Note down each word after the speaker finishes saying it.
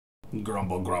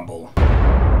Grumble, grumble.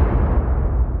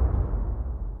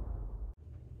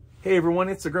 Hey everyone,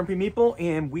 it's the Grumpy Meeple,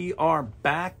 and we are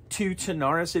back to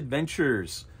Tanares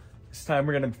Adventures. This time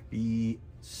we're going to be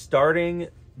starting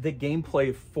the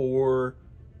gameplay for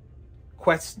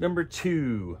quest number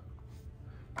 2.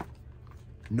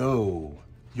 Know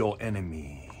your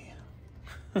enemy.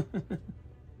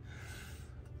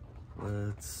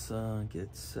 Let's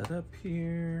get set up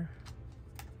here.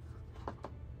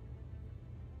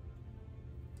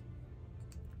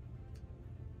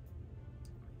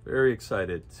 Very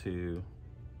excited to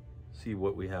see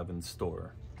what we have in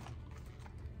store.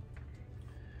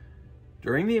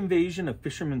 During the invasion of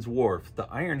Fisherman's Wharf, the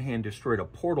Iron Hand destroyed a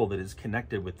portal that is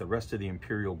connected with the rest of the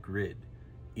Imperial grid.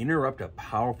 Interrupt a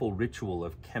powerful ritual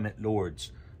of Kemet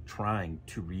Lords trying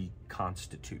to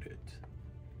reconstitute it.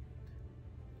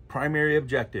 Primary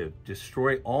objective,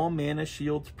 destroy all mana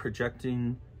shields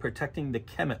protecting the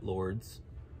Kemet Lords.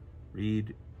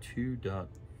 Read 2.5.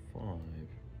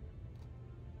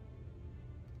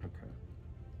 Okay.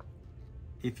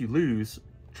 If you lose,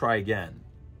 try again.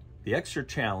 The extra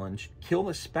challenge, kill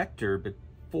the Spectre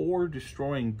before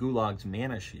destroying Gulag's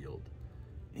mana shield.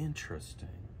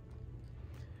 Interesting.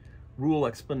 Rule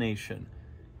explanation.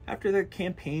 After the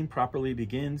campaign properly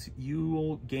begins, you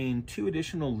will gain 2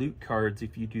 additional loot cards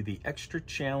if you do the extra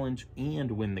challenge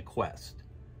and win the quest.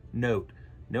 Note,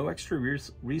 no extra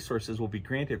resources will be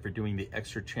granted for doing the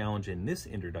extra challenge in this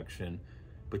introduction,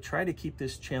 but try to keep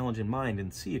this challenge in mind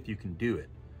and see if you can do it.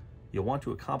 You'll want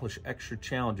to accomplish extra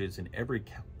challenges in every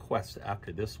quest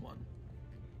after this one.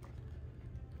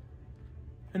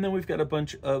 And then we've got a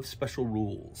bunch of special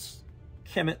rules.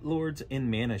 Kemet Lords and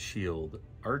Mana Shield,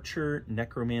 Archer,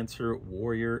 Necromancer,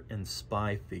 Warrior, and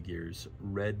Spy figures,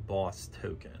 Red Boss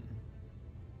token.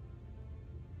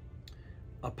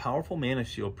 A powerful Mana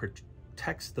Shield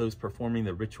protects those performing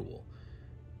the ritual.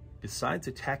 Besides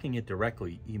attacking it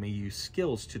directly, you may use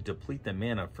skills to deplete the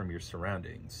mana from your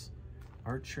surroundings.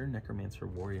 Archer, Necromancer,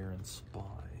 Warrior, and Spy.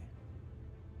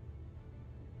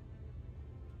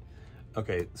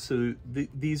 Okay, so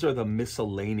these are the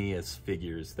miscellaneous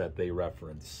figures that they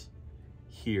reference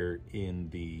here in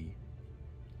the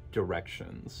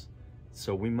directions.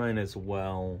 So we might as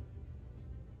well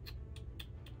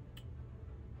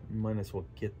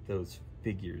get those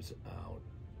figures out.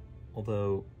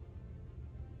 Although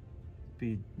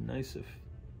be nice if,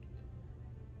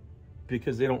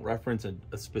 because they don't reference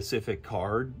a specific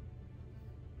card,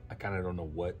 I kind of don't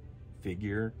know what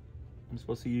figure I'm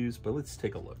supposed to use, but let's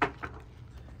take a look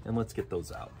and let's get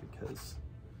those out, because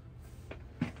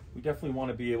we definitely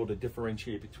want to be able to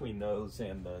differentiate between those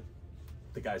and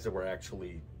the guys that we're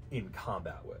actually in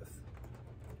combat with.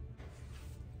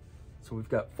 So we've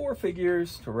got 4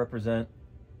 figures to represent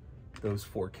those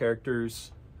 4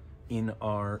 characters in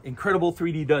our incredible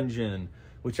 3D dungeon,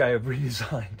 which I have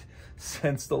redesigned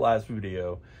since the last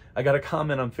video. I got a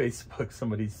comment on Facebook.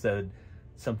 Somebody said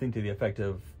something to the effect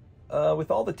of,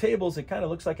 with all the tables, it kind of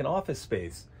looks like an office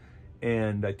space.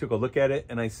 And I took a look at it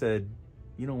and I said,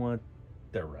 you know what?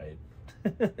 They're right.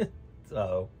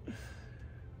 So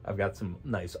I've got some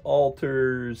nice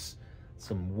altars,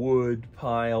 some wood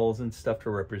piles and stuff to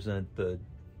represent the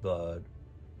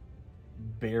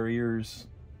barriers.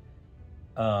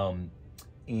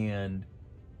 And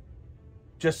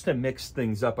just to mix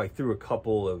things up, I threw a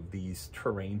couple of these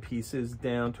terrain pieces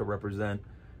down to represent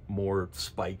more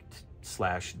spiked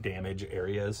 / damage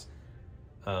areas,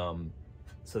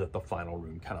 so that the final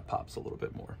room kind of pops a little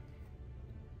bit more.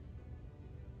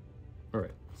 All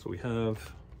right, so we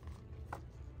have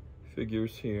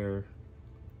figures here.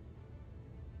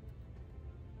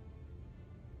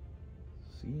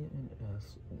 C and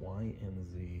S, Y and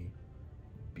Z,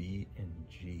 B and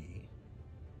G.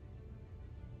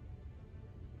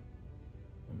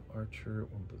 1 Archer,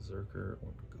 1 Berserker,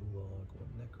 1 Gulag, 1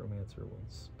 Necromancer, 1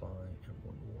 Spy, and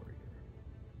 1 Warrior.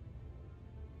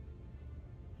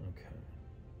 Okay.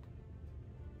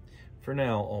 For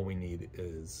now, all we need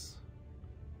is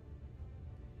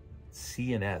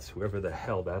C and S, whoever the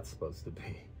hell that's supposed to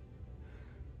be.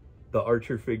 The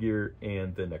Archer figure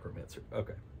and the Necromancer.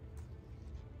 Okay.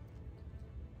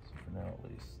 So for now, at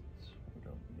least, we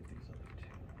don't need these other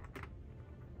 2.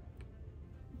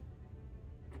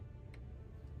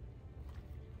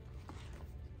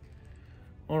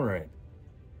 All right.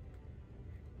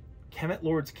 Kemet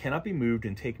Lords cannot be moved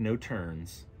and take no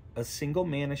turns. A single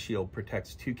mana shield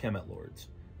protects 2 Kemet Lords.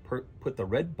 Put the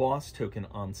red boss token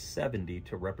on 70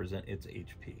 to represent its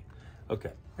HP.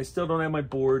 Okay, I still don't have my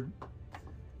board.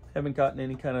 Haven't gotten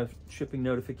any kind of shipping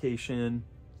notification.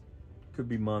 Could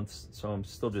be months, so I'm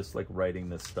still just like writing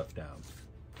this stuff down.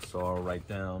 So I'll write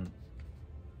down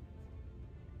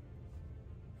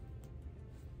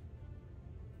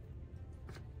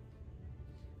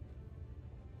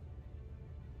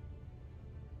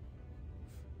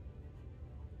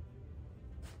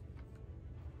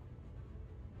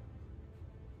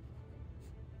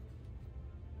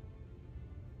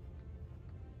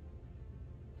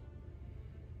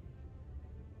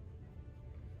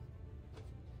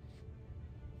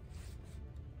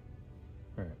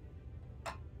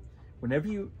Whenever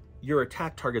your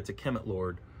attack targets a Kemet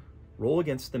Lord, roll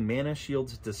against the mana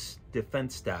shield's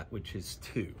defense stat, which is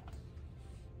 2.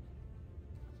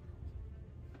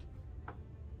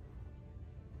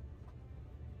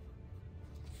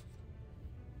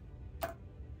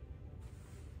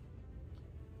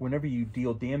 Whenever you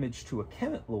deal damage to a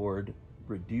Kemet Lord,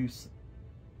 reduce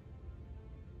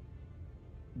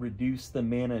the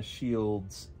mana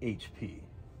shield's HP.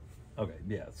 Okay,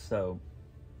 yeah, so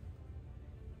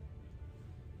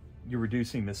you're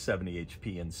reducing the 70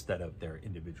 HP instead of their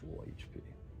individual HP.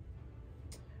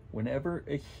 Whenever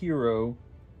a hero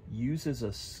uses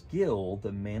a skill,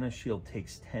 the mana shield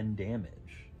takes 10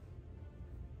 damage.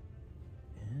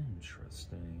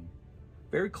 Interesting.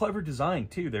 Very clever design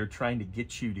too. They're trying to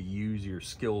get you to use your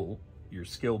skill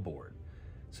board.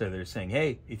 So they're saying,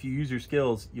 hey, if you use your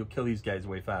skills, you'll kill these guys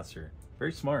way faster.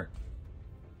 Very smart.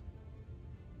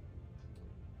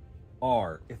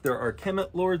 R. If there are Kemet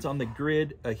Lords on the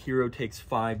grid, a hero takes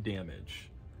 5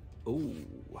 damage. Oh,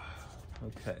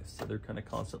 okay. So they're kind of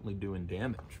constantly doing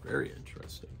damage. Very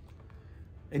interesting.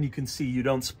 And you can see you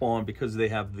don't spawn, because they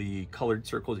have the colored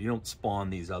circles, you don't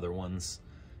spawn these other ones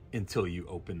until you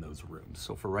open those rooms.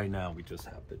 So for right now, we just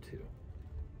have the 2.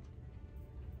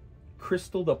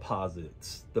 Crystal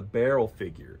deposits, the barrel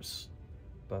figures.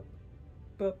 Bup,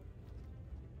 bup.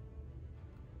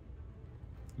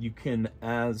 You can,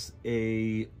 as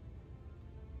a,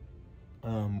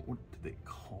 what do they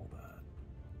call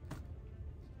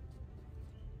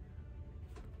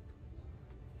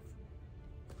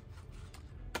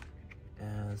that?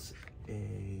 As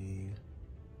a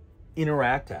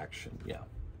interact action, yeah.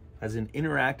 As an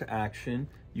interact action,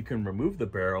 you can remove the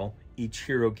barrel. Each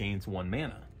hero gains 1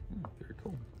 mana. Very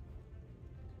cool.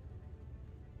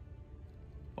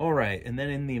 All right, and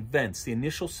then in the events, the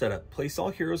initial setup, place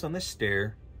all heroes on the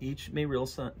stair. Each may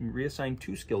reassign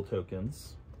 2 skill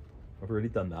tokens. I've already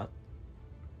done that.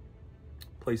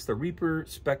 Place the Reaper,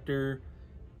 Spectre,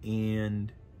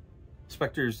 and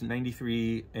Spectre's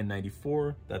 93 and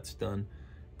 94. That's done.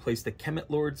 Place the Kemet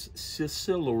Lord's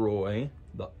Ciceleroy,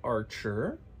 the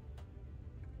Archer.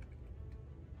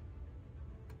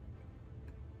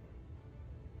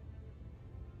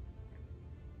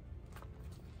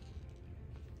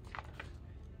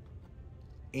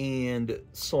 And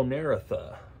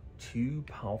Solnaretha, 2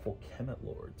 powerful Kemet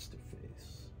Lords to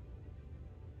face.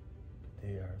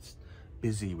 They are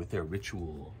busy with their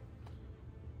ritual.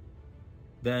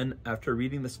 Then, after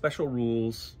reading the special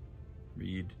rules,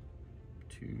 read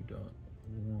 2.1.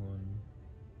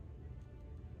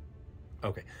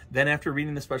 Okay. Then, after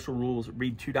reading the special rules,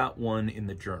 read 2.1 in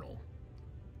the journal.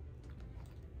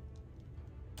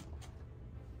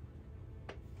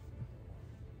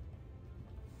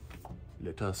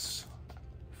 Let us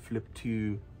flip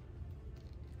to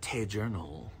Te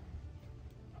Journal.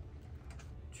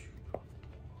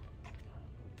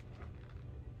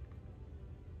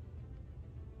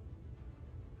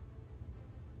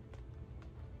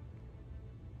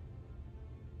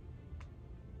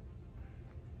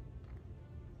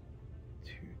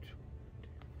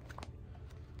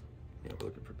 Yeah, we're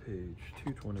looking for page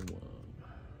 221.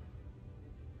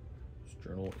 This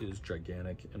journal is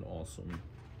gigantic and awesome.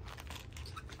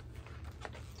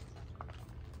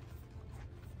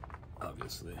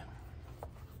 Obviously.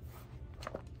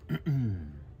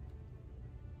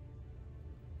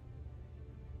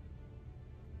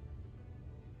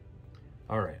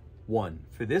 All right. 1.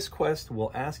 For this quest,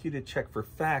 we'll ask you to check for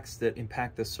facts that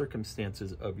impact the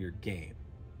circumstances of your game.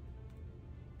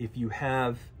 If you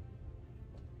have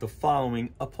the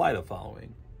following, apply the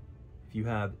following. If you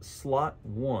have slot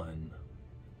 1,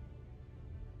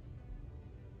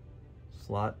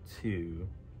 slot 2,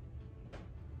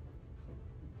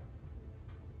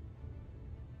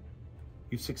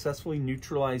 you've successfully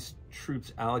neutralized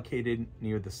troops allocated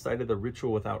near the site of the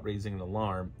ritual without raising an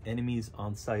alarm. Enemies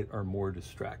on site are more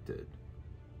distracted.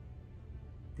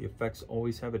 The effects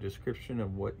always have a description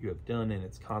of what you have done and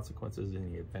its consequences in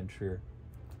the adventure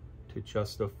to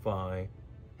justify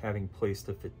having placed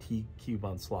a fatigue cube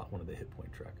on slot 1 of the hit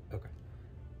point track. Okay.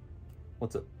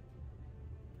 What's up? I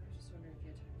was just wondering if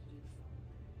you had time to do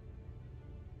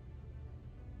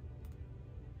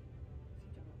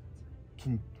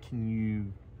the phone. Can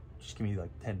you just give me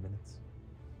like 10 minutes?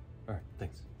 All right,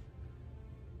 thanks.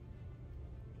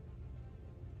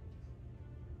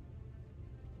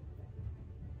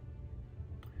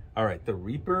 All right, the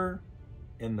Reaper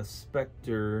and the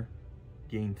Spectre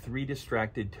gain 3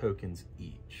 distracted tokens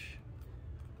each.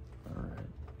 All right.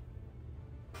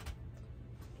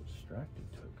 Distracted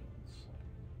tokens.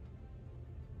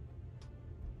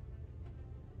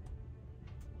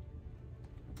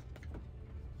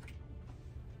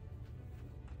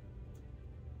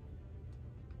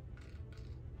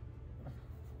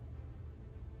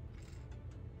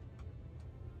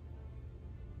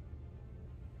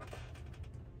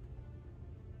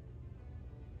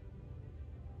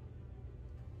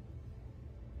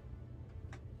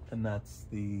 And that's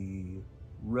the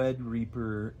Red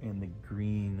Reaper and the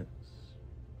Green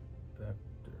Spectre.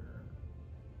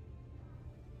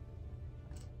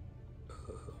 I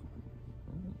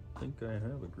don't think I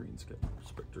have a Green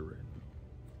Spectre right now.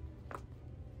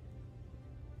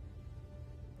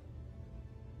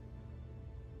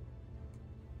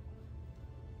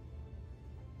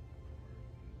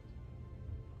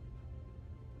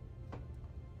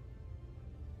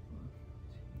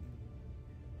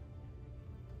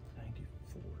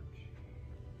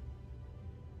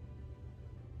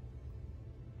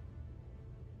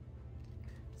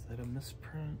 Is that a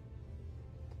misprint?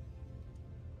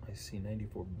 I see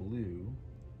 94 blue.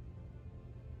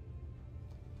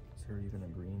 Is there even a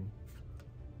green?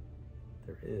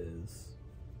 There is.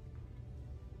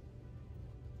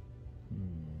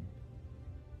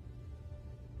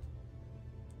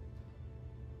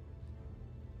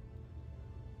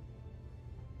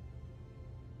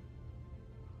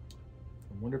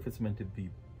 I wonder if it's meant to be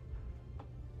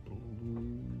blue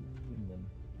in the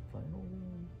final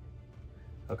one.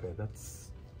 Okay,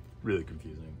 that's really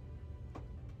confusing.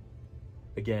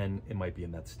 Again, it might be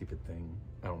in that stupid thing.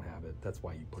 I don't have it. That's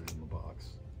why you put it in the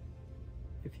box.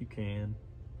 If you can.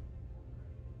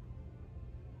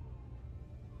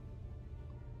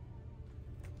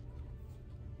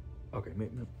 Okay,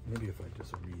 maybe if I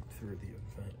just read through the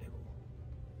event,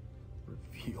 it'll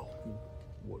reveal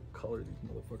what color these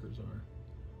motherfuckers are.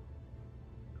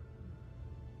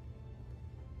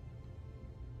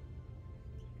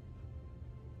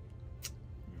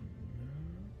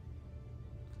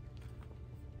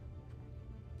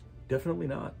 Definitely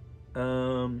not.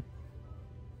 I'm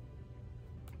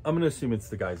gonna assume it's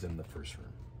the guys in the first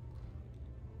room.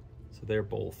 So they're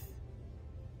both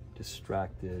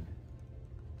distracted.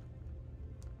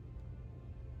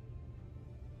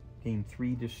 Gain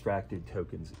 3 distracted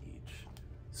tokens each.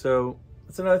 So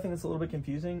that's another thing that's a little bit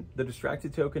confusing. The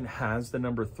distracted token has the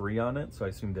number 3 on it, so I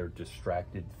assume they're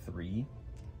distracted 3.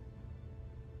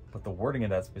 But the wording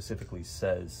of that specifically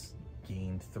says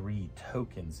gain 3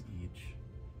 tokens each.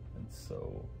 And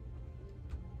so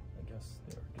I guess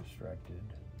they are distracted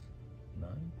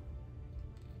 9.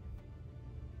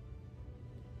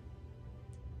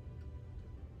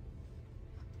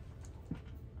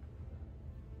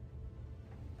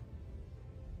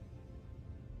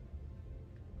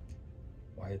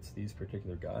 Why it's these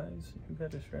particular guys who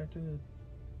got distracted?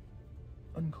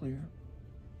 Unclear.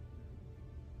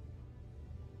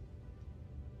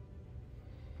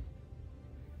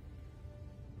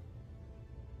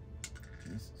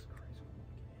 Jesus Christ.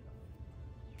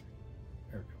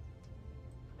 There we go.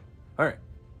 All right.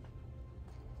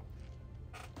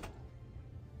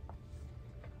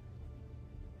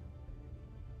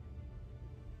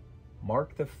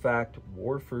 Mark the fact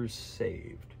Warfers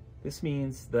saved. This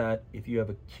means that if you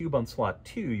have a cube on slot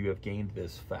 2, you have gained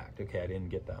this fact. Okay, I didn't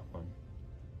get that one.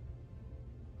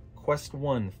 Quest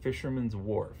 1, Fisherman's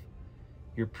Wharf.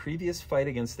 Your previous fight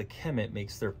against the Kemet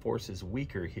makes their forces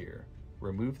weaker here.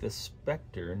 Remove the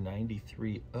Spectre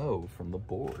 93-0 from the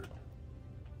board.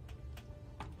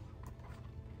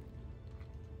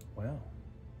 Wow.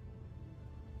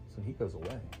 So he goes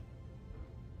away.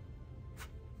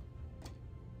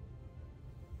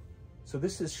 So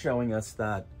this is showing us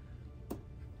that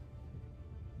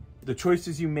the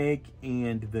choices you make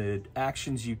and the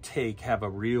actions you take have a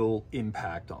real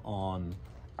impact on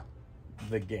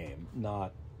the game,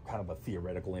 not kind of a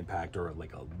theoretical impact or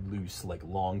like a loose, like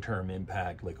long-term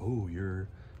impact, like, oh, your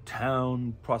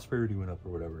town prosperity went up or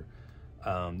whatever.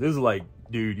 This is like,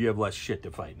 dude, you have less shit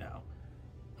to fight now.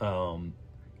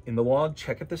 In the log,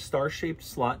 check if the star-shaped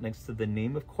slot next to the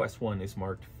name of Quest 1 is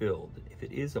marked filled. If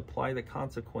it is, apply the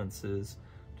consequences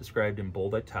described in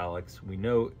bold italics. We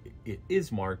know it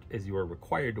is marked as you are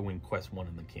required to win Quest 1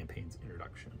 in the campaign's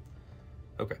introduction.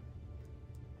 Okay.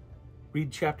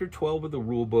 Read Chapter 12 of the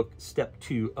rulebook, Step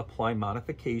 2, Apply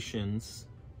Modifications,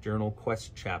 Journal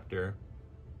Quest Chapter,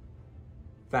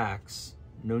 Facts.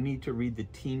 No need to read the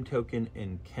Team Token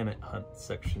and Kemet Hunt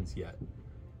sections yet.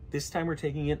 This time we're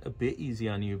taking it a bit easy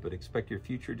on you, but expect your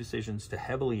future decisions to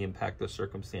heavily impact the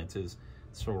circumstances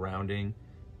surrounding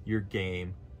your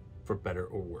game, for better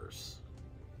or worse.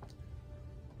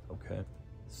 Okay,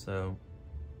 so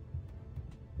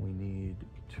we need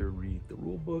to read the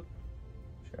rule book,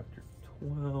 chapter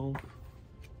 12.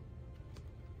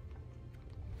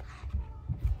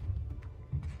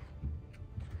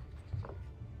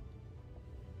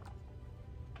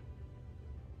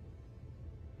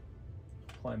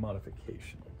 Apply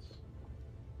modifications.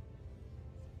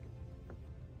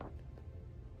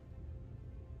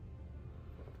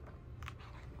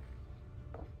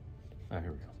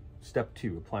 Here we go. Step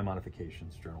 2, apply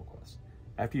modifications, journal quest.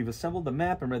 After you've assembled the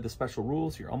map and read the special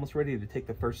rules, you're almost ready to take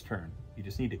the first turn. You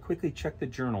just need to quickly check the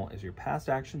journal, as your past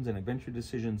actions and adventure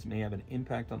decisions may have an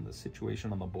impact on the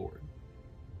situation on the board.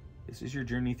 This is your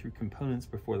journey through components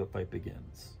before the fight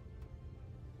begins.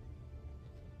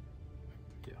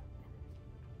 Yeah.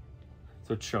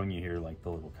 So it's showing you here like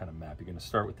the little kind of map. You're going to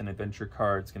start with an adventure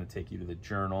card. It's going to take you to the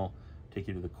journal, take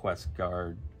you to the quest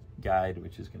guide,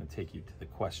 which is going to take you to the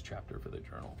quest chapter for the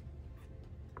journal.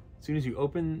 As soon as you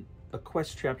open a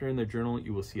quest chapter in the journal,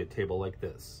 you will see a table like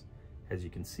this. As you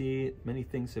can see, many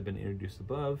things have been introduced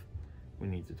above. We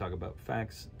need to talk about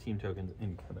facts, team tokens,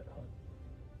 and Kemet Hunt.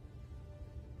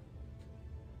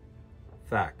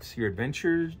 Facts. Your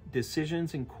adventure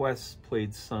decisions and quests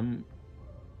played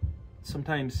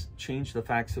sometimes change the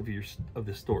facts of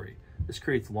the story. This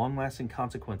creates long-lasting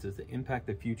consequences that impact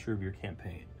the future of your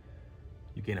campaign.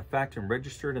 You gain a fact and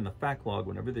register it in the fact log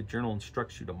whenever the journal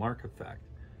instructs you to mark a fact.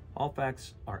 All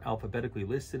facts are alphabetically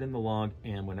listed in the log,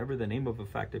 and whenever the name of a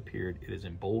fact appeared, it is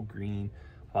in bold green,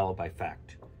 followed by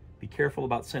fact. Be careful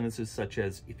about sentences such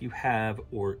as "if you have"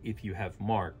 or "if you have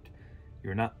marked."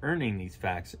 You're not earning these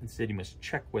facts. Instead, you must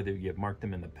check whether you have marked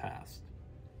them in the past.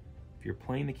 If you're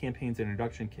playing the campaign's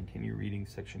introduction, continue reading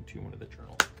section 2.1 of the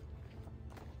journal.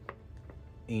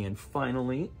 And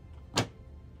finally,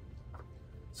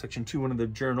 section 2.1 of the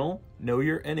journal, know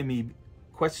your enemy.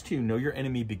 Quest 2, know your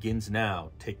enemy begins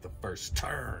now. Take the first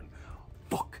turn.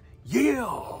 Fuck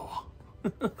yeah!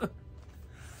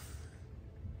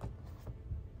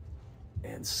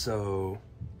 And so,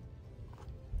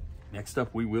 next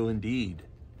up, we will indeed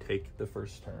take the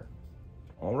first turn.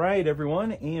 All right,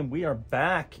 everyone, and we are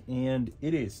back, and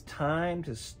it is time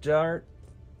to start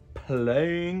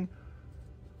playing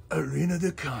Arena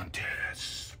the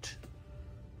Contest.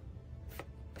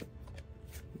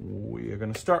 We are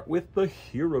going to start with the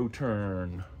hero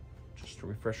turn. Just to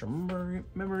refresh our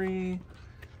memory.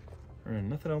 All right,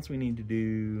 nothing else we need to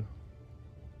do.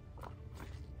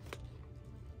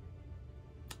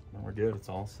 No, we're good. It's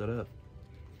all set up.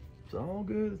 It's all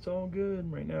good. It's all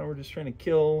good. Right now, we're just trying to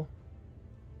kill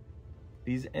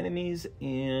these enemies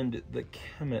and the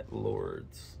Kemet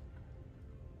Lords.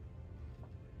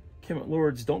 Kemet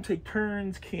Lords don't take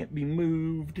turns, can't be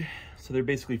moved, so they're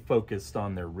basically focused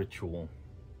on their ritual.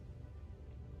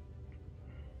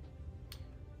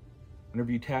 Whenever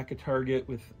you attack a target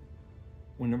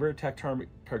whenever attack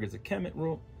targets a Kemet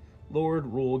Lord,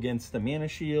 roll against the mana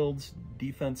shields,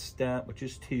 defense stat, which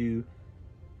is 2.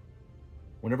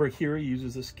 Whenever a hero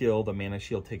uses a skill, the mana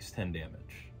shield takes 10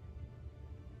 damage.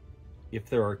 If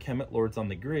there are Kemet Lords on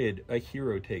the grid, a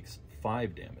hero takes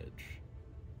 5 damage.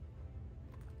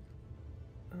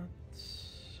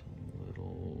 That's a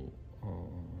little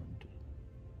odd.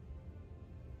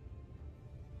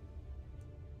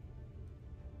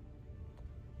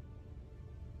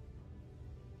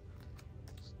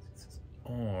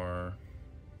 R,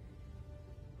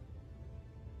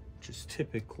 which is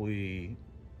typically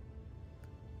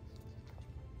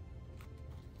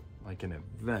like an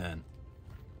event.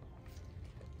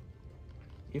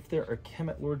 If there are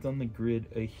Kemet Lords on the grid,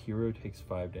 a hero takes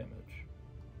 5 damage.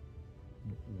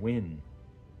 When?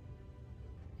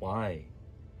 Why?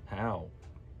 How?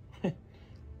 Doesn't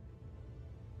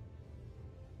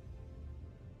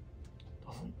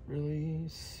really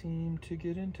seem to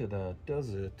get into that,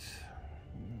 does it?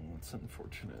 It's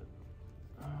unfortunate.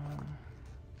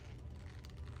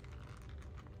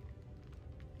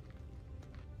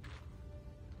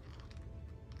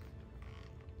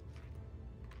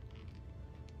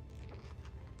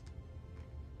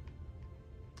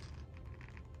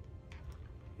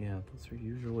 Yeah, those are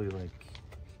usually like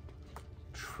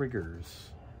triggers.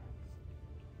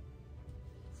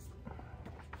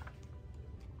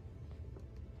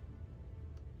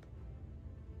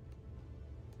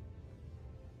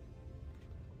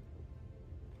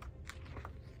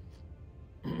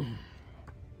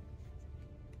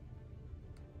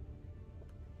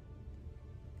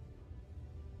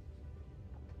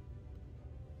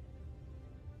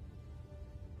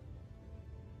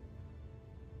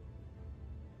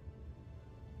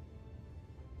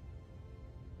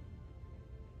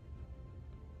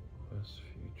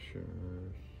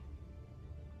 Features,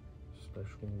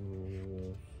 special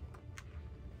rules.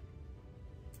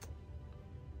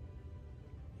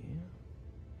 Yeah,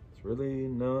 it's really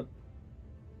not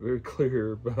very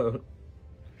clear about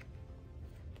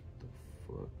what the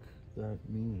fuck that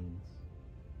means.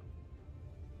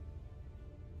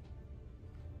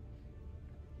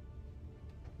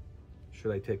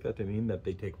 Should I take that to mean that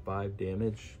they take 5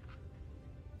 damage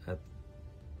at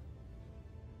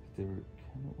the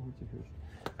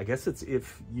I guess it's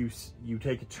if you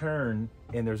take a turn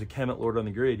and there's a Kemet Lord on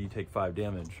the grid, you take 5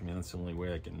 damage. I mean, that's the only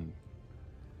way I can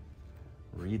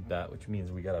read that, which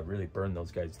means we gotta really burn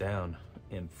those guys down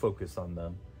and focus on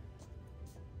them.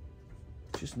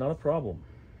 It's just not a problem.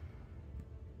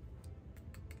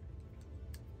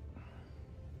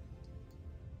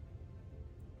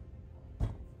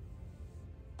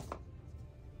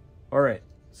 All right,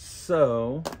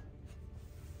 so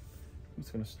who's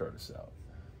gonna start us out?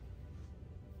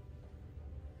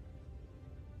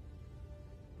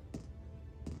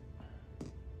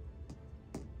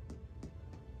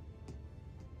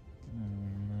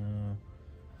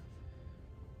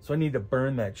 So I need to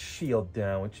burn that shield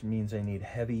down, which means I need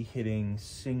heavy hitting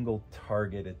single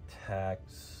target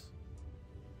attacks.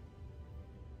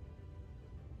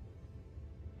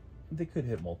 They could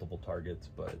hit multiple targets,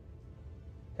 but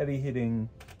heavy hitting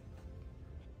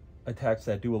attacks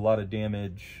that do a lot of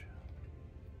damage.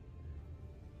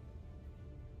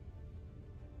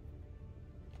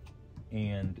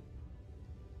 And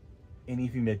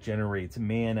anything that generates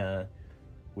mana,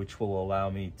 which will allow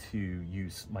me to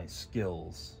use my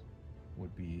skills,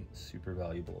 would be super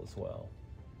valuable as well.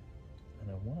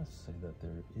 And I want to say that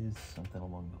there is something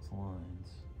along those lines.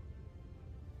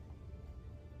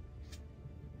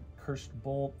 Cursed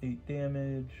Bolt, 8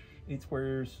 damage, 8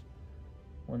 squares,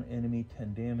 1 enemy,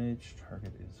 10 damage.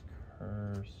 Target is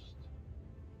cursed.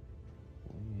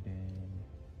 Bleeding.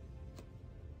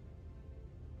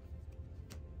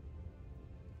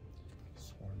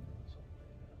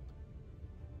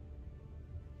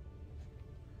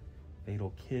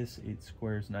 Fatal Kiss, 8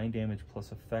 squares, 9 damage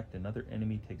plus effect. Another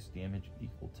enemy takes damage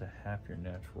equal to half your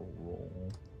natural roll.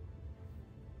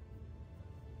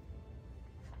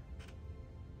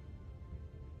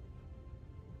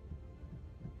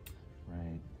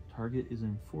 Right. Target is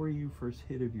in for you. First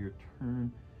hit of your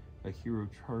turn, a hero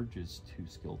charges 2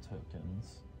 skill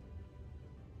tokens.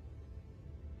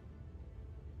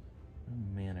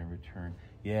 Mana return.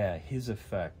 Yeah, his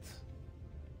effect.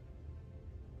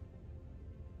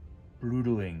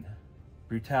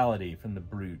 Brutality from the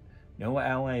Brute. No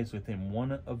allies within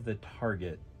 1 of the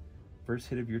target. First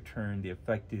hit of your turn, the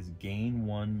effect is gain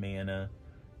 1 mana,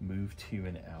 move to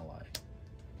an ally.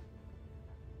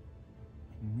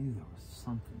 I knew there was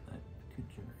something that could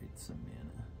generate some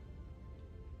mana.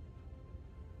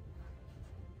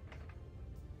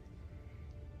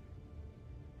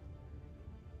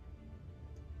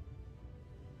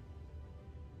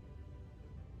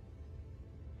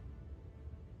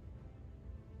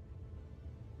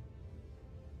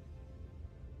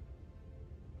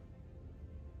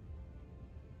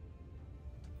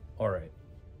 All right,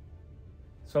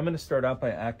 so I'm going to start out by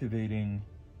activating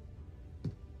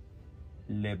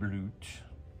Le Brute.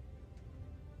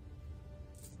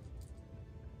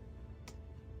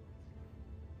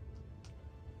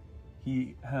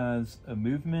 He has a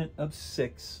movement of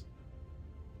 6,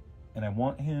 and I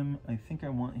think I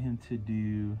want him to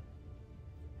do,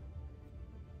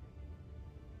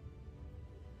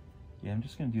 yeah, I'm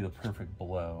just going to do the perfect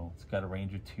blow. It's got a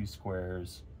range of 2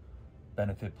 squares.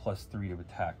 Benefit +3 of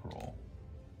attack roll.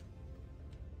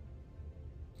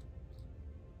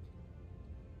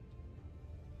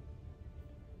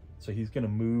 So he's going to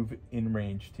move in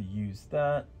range to use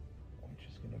that, which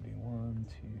is going to be 1,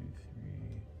 2,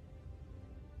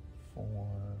 3, 4.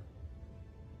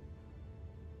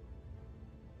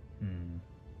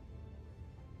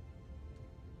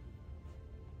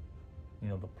 You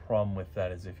know, the problem with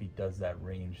that is if he does that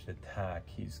ranged attack,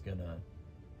 he's going to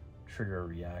trigger a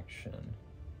reaction.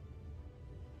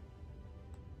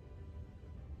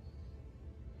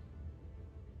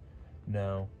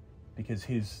 No, because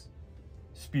his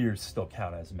spears still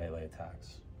count as melee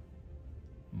attacks.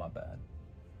 My bad.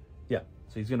 Yeah,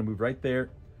 so he's gonna move right there,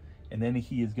 and then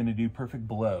he is gonna do perfect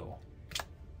blow.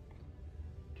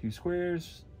 2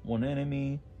 squares, 1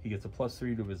 enemy. He gets a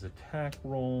 +3 to his attack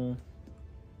roll.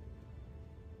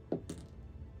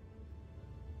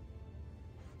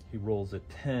 He rolls a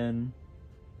 10.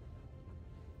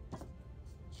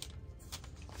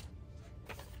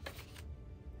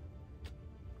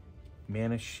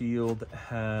 Mana Shield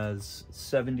has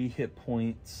 70 hit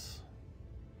points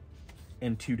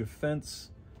and 2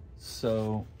 defense.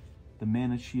 So the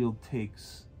Mana Shield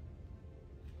takes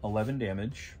 11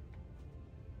 damage.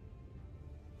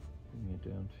 Bring it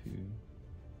down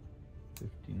to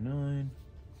 59.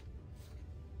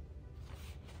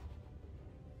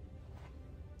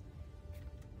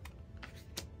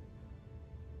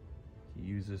 He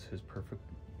uses his perfect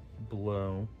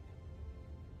blow.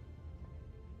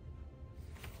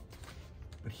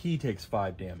 But he takes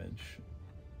 5 damage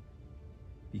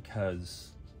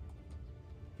because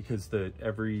because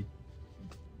every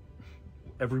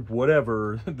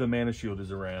whatever the mana shield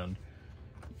is around,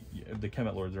 the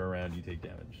Kemet Lords are around, you take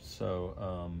damage.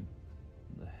 So,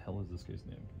 the hell is this guy's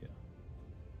name? Yeah.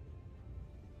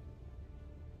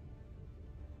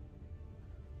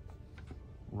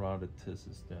 Rodotus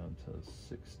is down to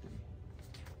 60.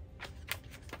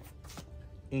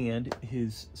 And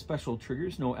his special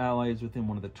triggers, no allies within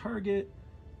one of the target.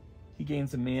 He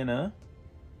gains a mana,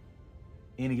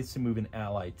 and he gets to move an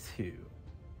ally too.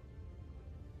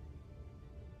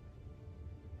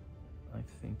 I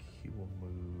think he will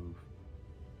move.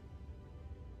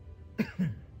 Yeah,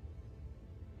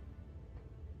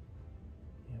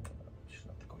 she's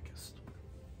not the quickest.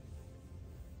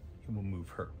 He will move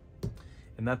her.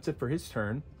 And that's it for his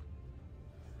turn.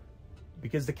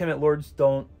 Because the Kemet Lords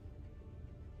don't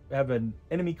have an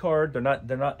enemy card, they're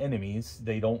not enemies,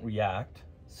 they don't react.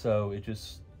 So it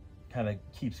just kind of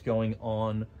keeps going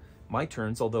on my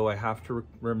turns, although I have to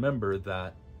remember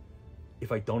that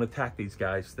if I don't attack these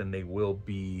guys, then they will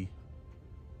be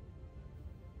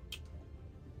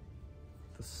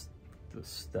the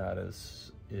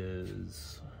status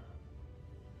is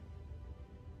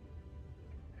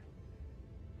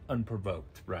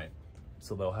unprovoked, right?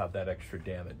 So they'll have that extra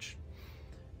damage.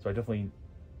 So I definitely,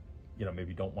 you know,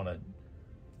 maybe don't want to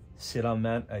sit on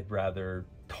that. I'd rather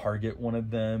target one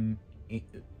of them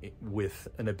with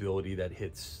an ability that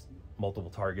hits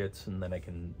multiple targets, and then I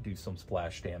can do some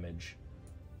splash damage.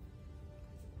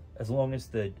 As long as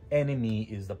the enemy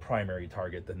is the primary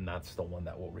target, then that's the one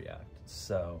that will react.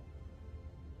 So,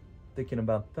 thinking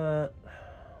about that,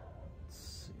 let's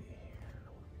see here.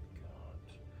 What we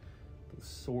got? The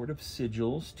Sword of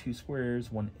Sigils, 2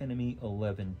 squares, 1 enemy,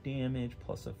 11 damage,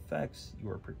 plus effects. You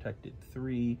are protected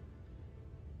 3.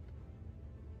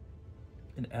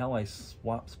 An ally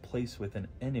swaps place with an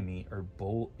enemy, or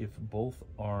if both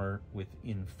are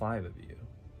within 5 of you.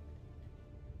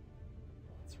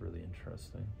 That's really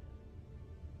interesting.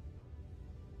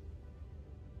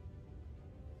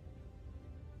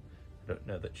 I don't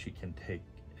know that she can take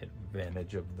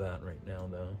advantage of that right now,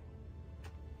 though.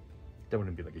 That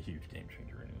wouldn't be like a huge game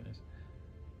changer anyways.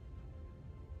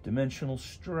 Dimensional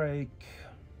Strike.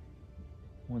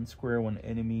 1 square, 1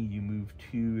 enemy. You move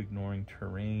 2, ignoring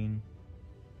terrain.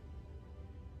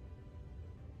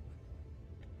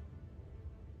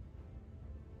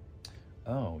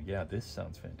 Oh, yeah, this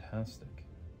sounds fantastic.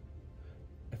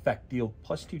 Effect, deal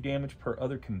 +2 damage per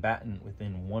other combatant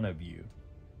within 1 of you.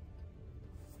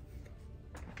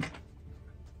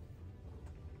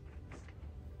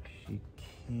 She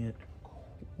can't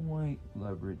quite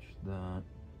leverage that.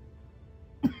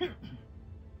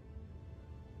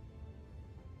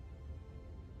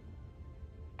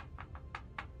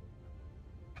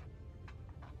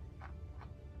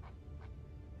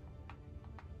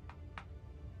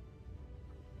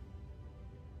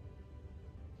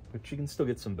 But she can still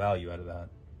get some value out of that.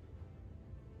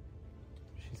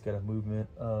 She's got a movement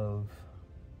of...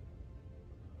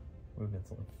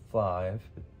 Movement's only 5,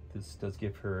 but this does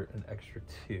give her an extra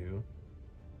 2.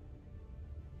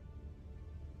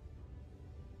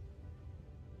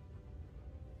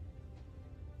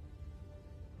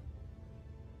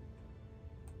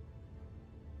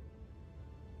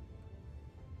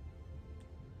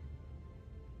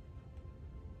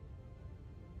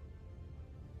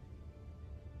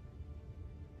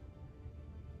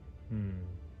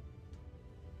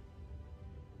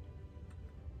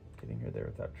 Getting her there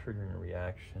without triggering a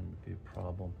reaction would be a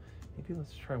problem. Maybe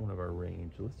let's try one of our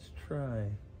range. Let's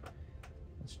try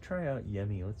out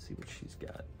Yemi. Let's see what she's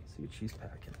got. See what she's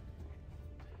packing.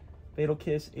 Fatal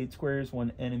Kiss, 8 squares,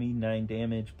 1 enemy, 9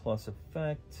 damage plus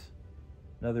effect.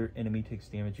 Another enemy takes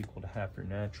damage equal to half your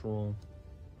natural.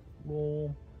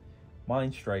 Roll.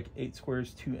 Mind Strike, 8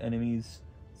 squares, 2 enemies,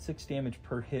 6 damage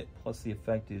per hit, plus the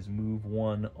effect is move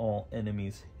 1, all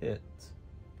enemies hit.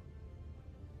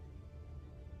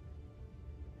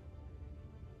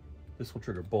 This will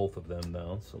trigger both of them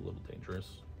though, so a little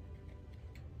dangerous.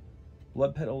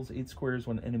 Blood Petals, 8 squares,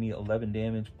 1 enemy, 11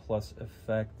 damage, plus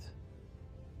effect.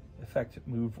 Effect,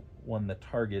 move 1 the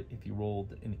target. If you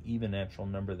rolled an even natural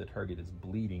number, the target is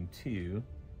bleeding 2.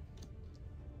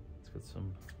 Let's get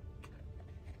some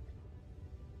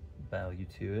value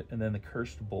to it. And then the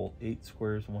Cursed Bolt, 8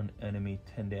 squares, 1 enemy,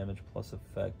 10 damage plus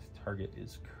effect. Target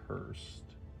is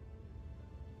cursed.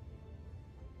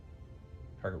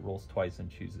 Target rolls twice and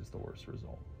chooses the worst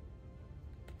result.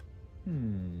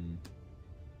 And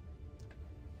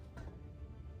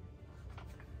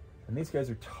these guys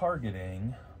are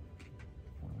targeting...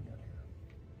 What do we got here?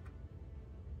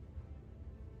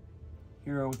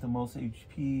 Hero with the most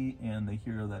HP and the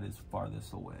hero that is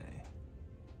farthest away.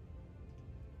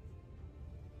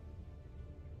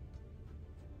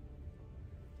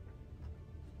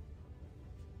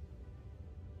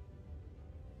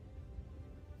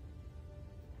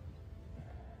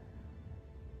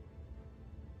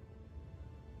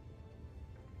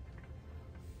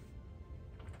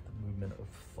 of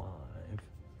 5.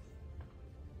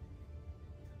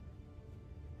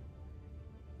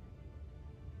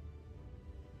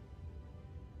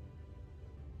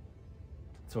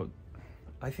 So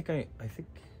I think I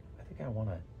want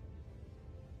to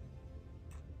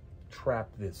trap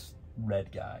this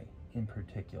red guy in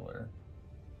particular.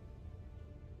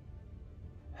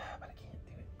 But I can't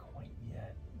do it quite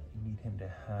yet. I need him to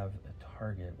have a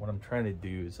target. What I'm trying to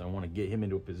do is I want to get him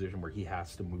into a position where he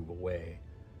has to move away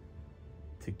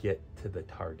to get to the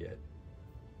target,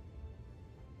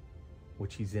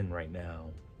 which he's in right now.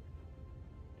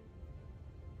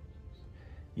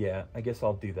 Yeah, I guess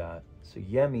I'll do that. So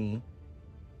Yemi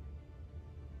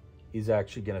is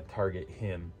actually going to target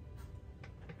him.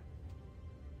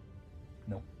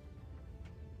 No.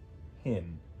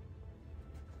 Him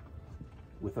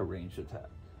with a ranged attack.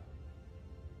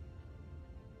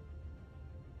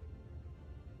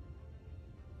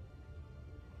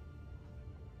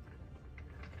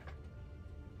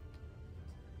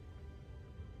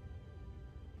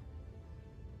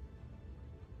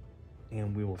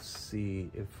 And we will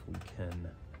see if we can...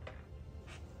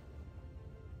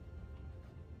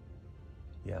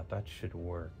 Yeah, that should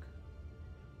work.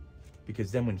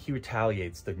 Because then when he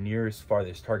retaliates, the nearest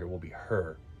farthest target will be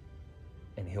her.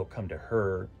 And he'll come to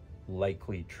her,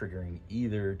 likely triggering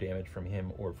either damage from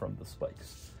him or from the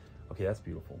spikes. Okay, that's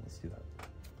beautiful. Let's do that.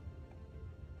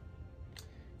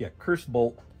 Yeah, Cursed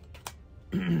Bolt.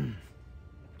 This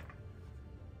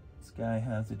guy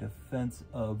has a defense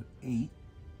of 8.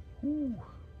 Ooh.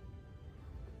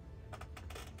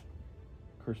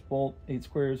 Cursed Bolt, 8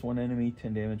 squares, 1 enemy,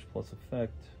 10 damage plus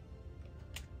effect.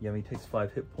 Yemi takes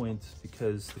 5 hit points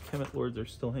because the Kemet Lords are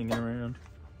still hanging around.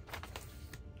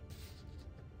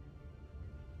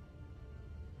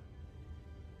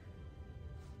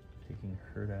 Taking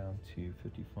her down to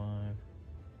 55.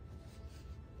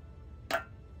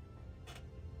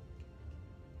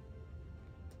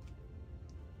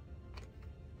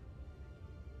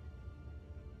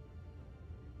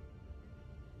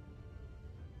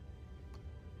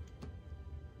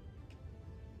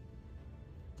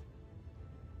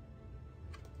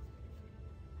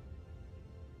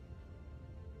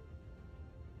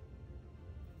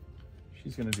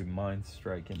 She's going to do Mind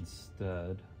Strike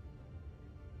instead.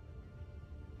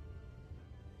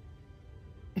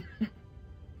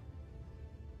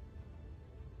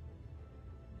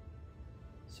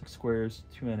 Six squares,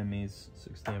 2 enemies,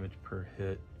 6 damage per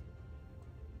hit.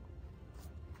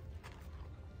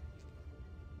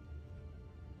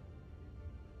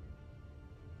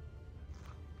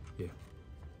 Yeah.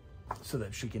 So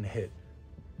that she can hit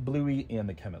Bluey and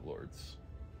the Kemet Lords.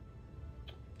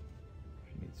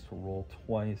 Needs to roll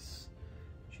twice.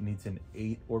 She needs an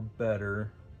 8 or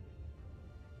better.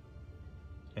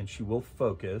 And she will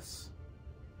focus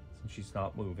since she's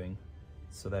not moving.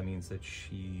 So that means that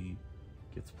she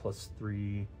gets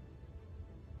 +3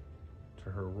 to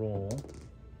her roll.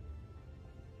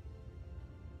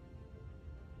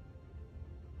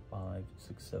 5,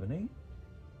 6, 7, 8.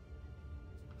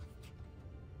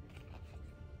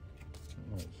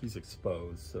 Well, he's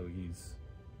exposed, so he's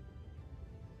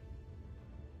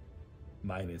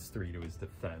 -3 to his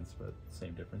defense, but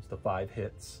same difference. The 5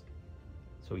 hits.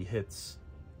 So he hits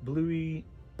Bluey.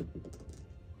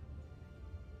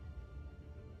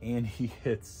 And he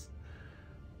hits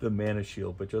the mana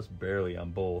shield, but just barely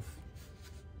on both.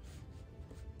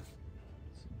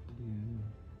 So blue.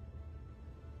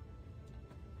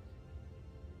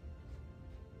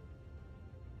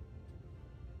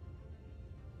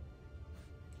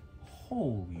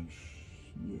 Holy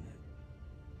shit.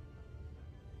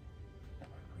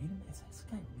 Is this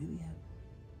guy really at...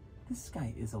 This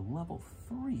guy is a level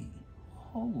 3.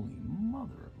 Holy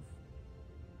mother of...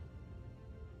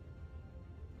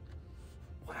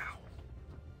 Wow.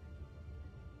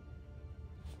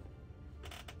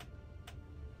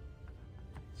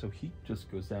 So he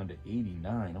just goes down to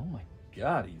 89. Oh my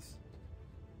god, he's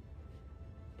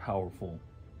powerful.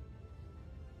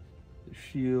 The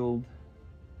shield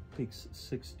takes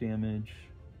 6 damage.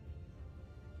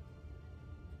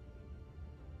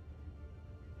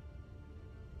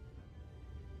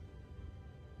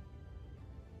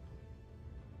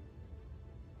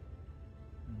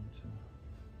 And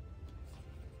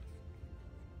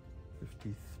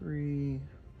 53.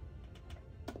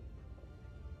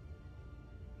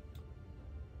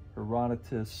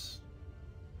 Herodotus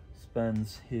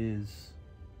spends his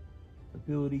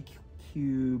ability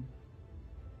cube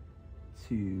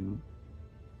to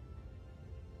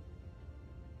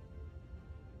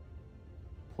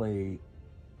play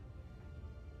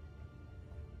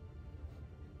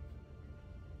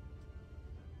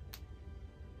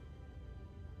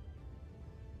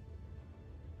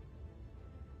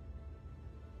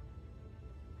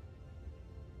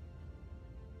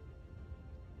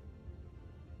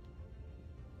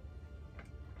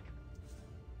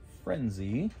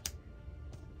Frenzy.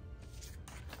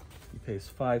 He pays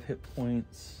 5 hit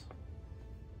points.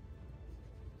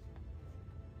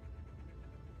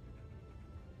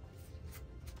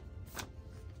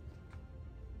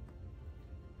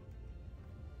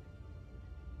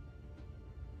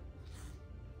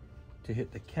 To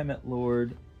hit the Kemet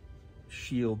Lord,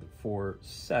 shield for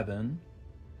 7.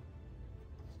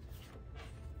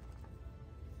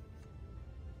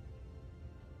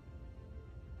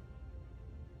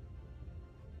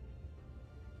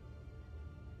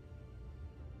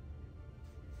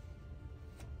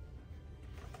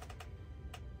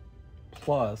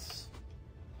 Plus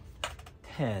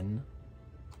 10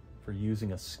 for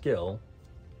using a skill.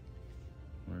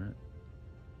 All right.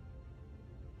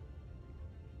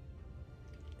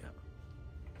 Yeah.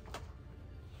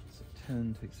 So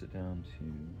 10 takes it down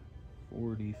to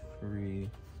 43. 3 is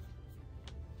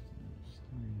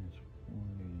 40.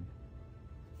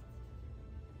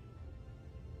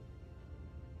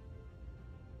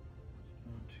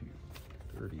 Down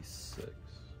to 36.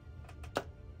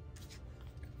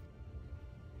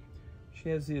 She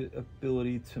has the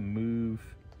ability to move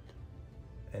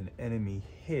an enemy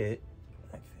hit.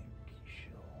 I think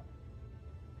she'll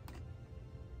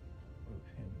move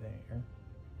him there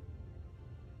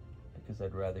because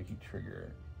I'd rather he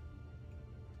trigger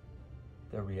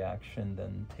the reaction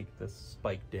than take the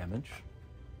spike damage.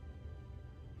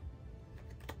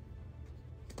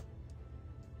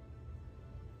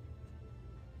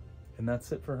 And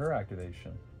that's it for her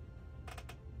activation.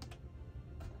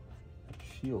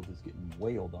 Shield is getting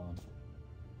wailed on.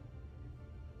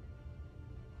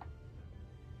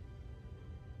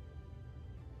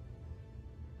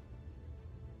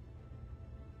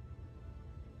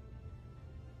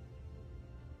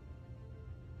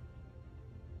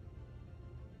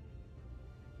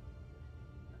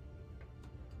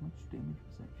 How much damage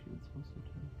was that shield supposed to take?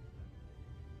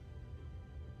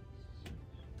 6.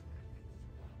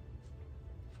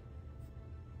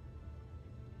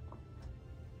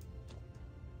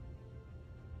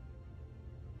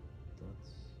 That's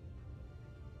 8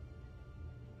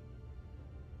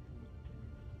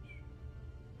 damage.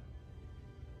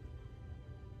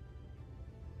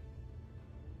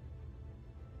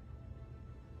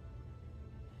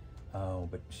 Oh,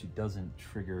 but she doesn't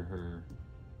trigger her.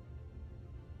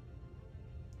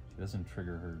 She doesn't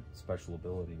trigger her special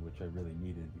ability, which I really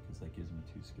needed because that gives me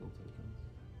 2 skill tokens.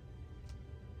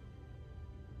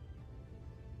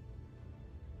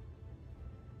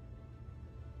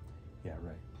 Yeah,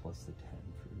 right. Plus the 10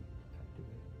 for activate.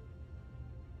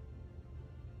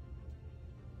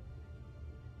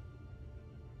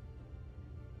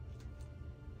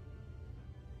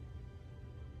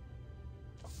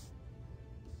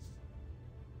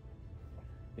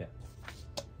 Yeah.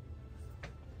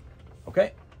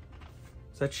 Okay.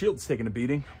 So that shield's taking a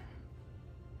beating.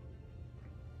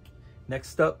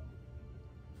 Next up,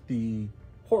 the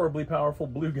horribly powerful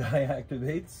blue guy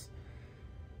activates.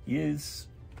 He is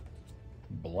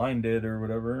blinded or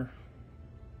whatever.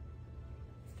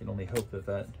 Can only hope that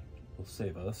that will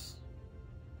save us.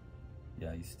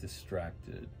 Yeah, he's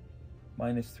distracted.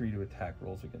 -3 to attack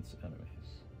rolls against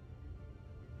enemies.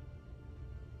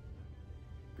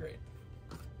 Great.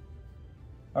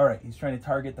 All right, he's trying to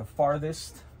target the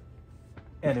farthest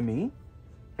enemy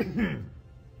that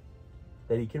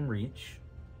he can reach.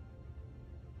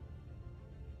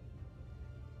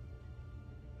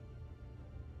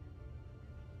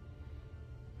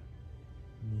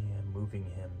 Yeah, moving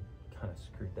him kind of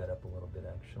screwed that up a little bit,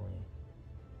 actually.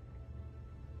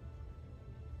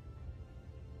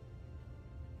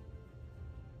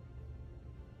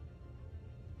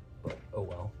 But, oh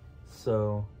well.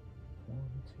 So, 1,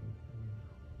 2,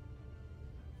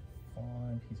 3,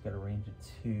 5. He's got a range of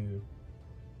 2.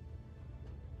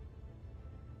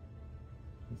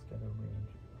 He's got a range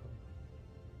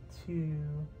of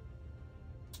 2.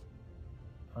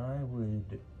 I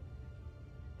would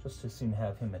just as soon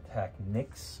have him attack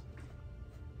Nyx.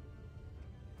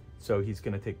 So he's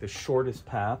going to take the shortest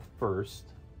path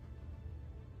first.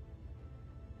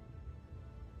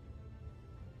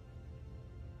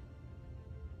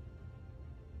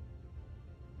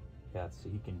 Yeah, so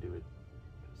he can do it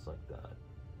just like that.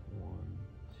 1,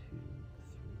 2,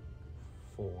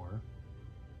 3, 4.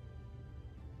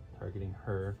 Targeting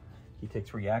her. He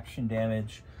takes reaction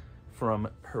damage from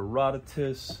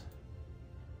Herodotus,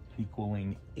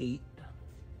 equaling 8.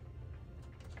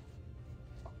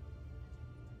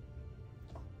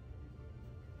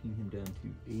 Taking him down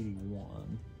to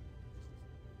 81.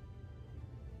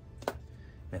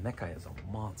 Man, that guy is a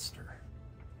monster.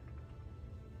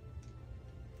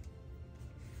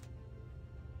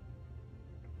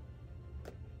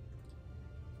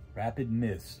 Rapid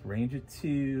Mist, range of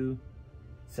 2,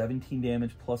 17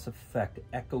 damage plus effect,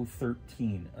 Echo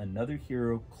 13. Another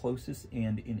hero closest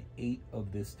and in 8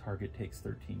 of this target takes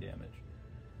 13 damage.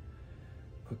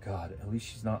 Good God, at least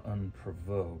she's not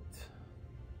unprovoked.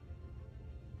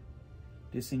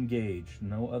 Disengage.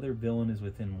 No other villain is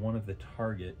within 1 of the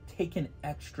target. Take an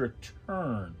extra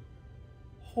turn.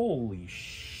 Holy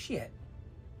shit.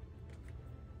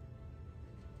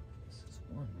 This is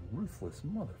one ruthless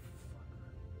motherfucker.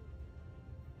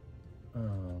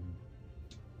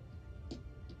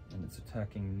 And it's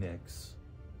attacking Nyx.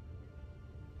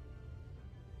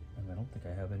 And I don't think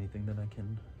I have anything that I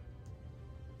can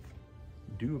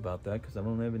do about that because I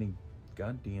don't have any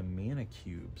goddamn mana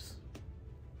cubes.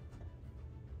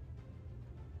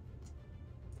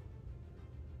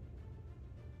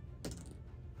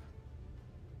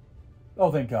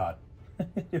 Oh, thank God.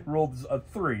 It rolled a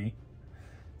 3,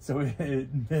 so it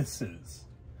misses.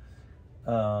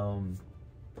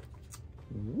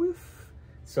 Whiff.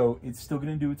 So it's still going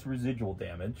to do its residual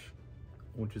damage,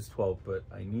 which is 12, but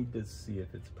I need to see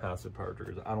if it's passive power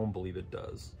triggers. I don't believe it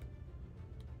does,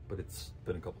 but it's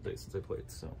been a couple days since I played,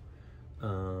 so.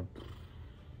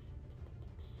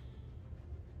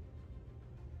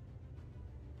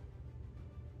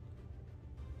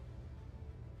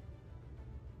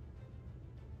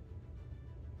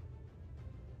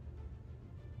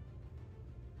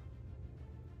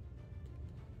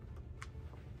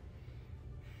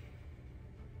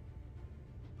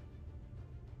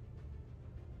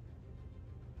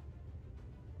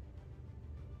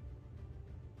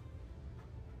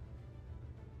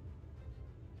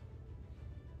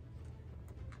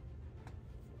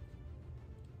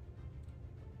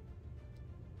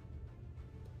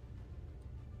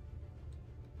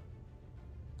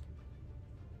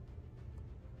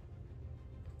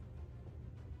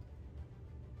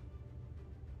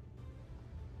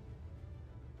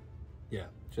 Yeah,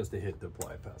 just a hit to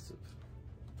apply passive.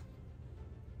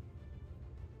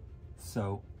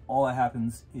 So all that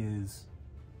happens is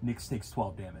Nyx takes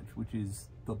 12 damage, which is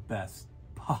the best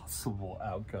possible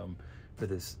outcome for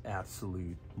this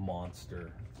absolute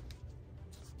monster.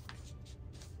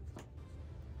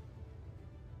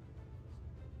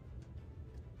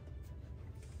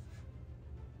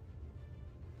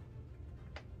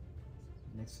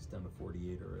 Nyx is down to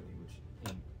 48 already, which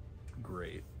ain't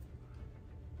great.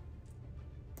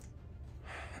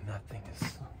 And that thing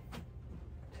is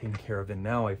taken care of, and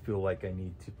now I feel like I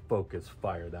need to focus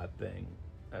fire that thing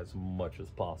as much as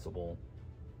possible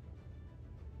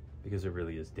because it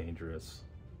really is dangerous.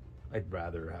 I'd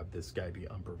rather have this guy be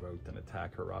unprovoked and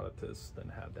attack Herodotus than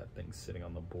have that thing sitting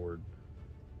on the board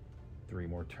 3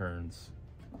 more turns.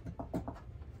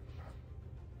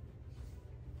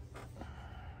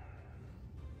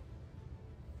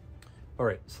 All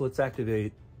right, so let's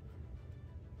activate.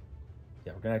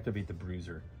 Yeah, we're gonna activate the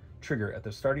Bruiser. Trigger, at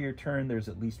the start of your turn, there's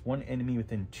at least 1 enemy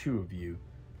within 2 of you.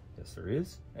 Yes, there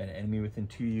is. An enemy within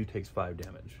 2 of you takes 5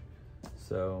 damage.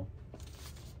 So,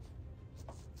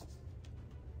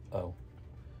 oh,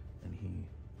 and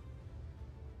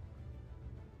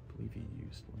I believe he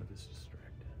used one of his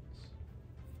distractants.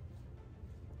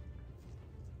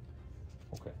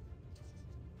 Okay.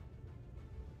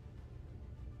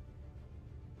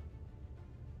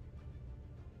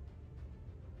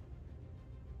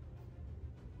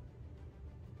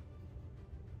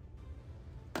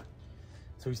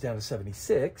 So he's down to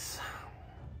 76.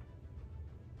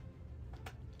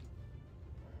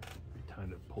 Every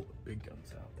time to pull the big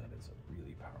guns out, that is a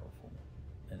really powerful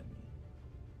enemy.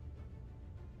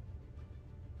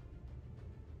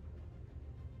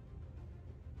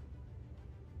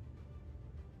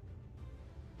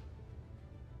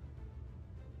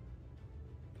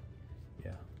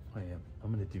 Yeah, I am.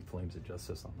 I'm gonna do Flames of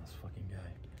Justice on this fucking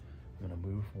guy. I'm gonna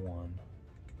move 1.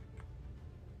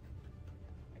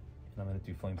 I'm going to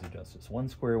do Flames of Justice. 1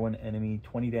 square, 1 enemy,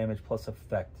 20 damage plus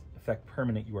effect. Effect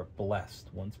permanent, you are blessed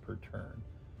once per turn.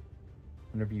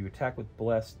 Whenever you attack with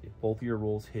blessed, if both of your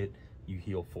rolls hit, you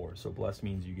heal 4. So blessed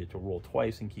means you get to roll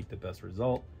twice and keep the best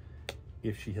result.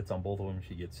 If she hits on both of them,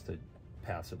 she gets to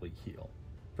passively heal.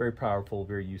 Very powerful,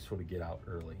 very useful to get out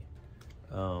early.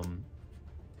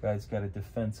 Guy's got a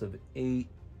defense of 8.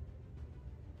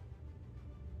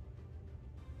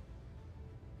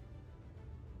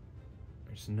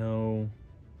 There's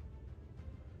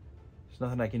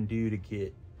nothing I can do to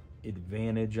get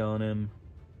advantage on him.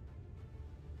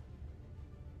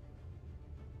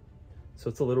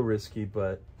 So it's a little risky,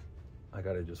 but I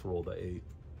gotta just roll the 8.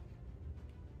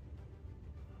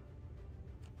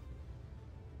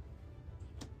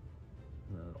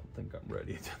 And I don't think I'm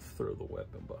ready to throw the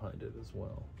weapon behind it as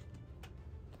well.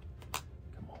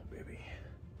 Come on, baby.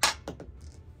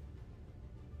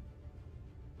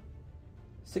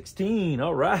 16,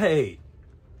 all right.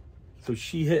 So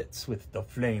she hits with the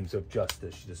Flames of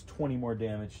Justice. She does 20 more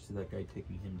damage to that guy,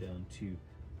 taking him down to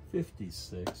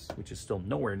 56, which is still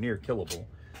nowhere near killable,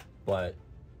 but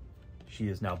she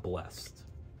is now blessed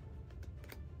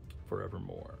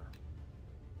forevermore.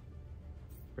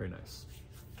 Very nice.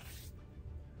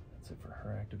 That's it for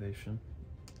her activation.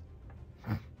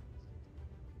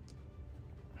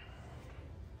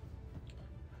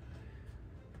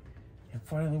 And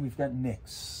finally, we've got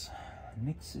Nyx.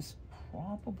 Nyx is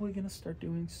probably going to start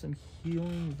doing some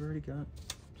healing. We've already got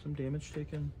some damage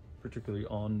taken, particularly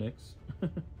on Nyx.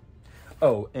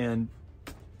 Oh, and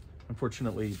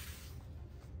unfortunately,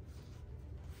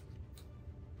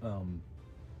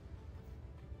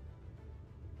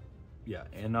 yeah,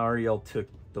 and Ariel took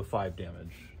the 5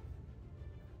 damage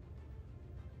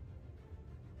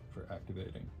for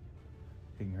activating,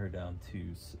 taking her down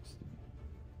to 60.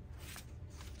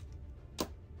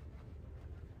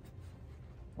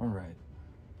 All right.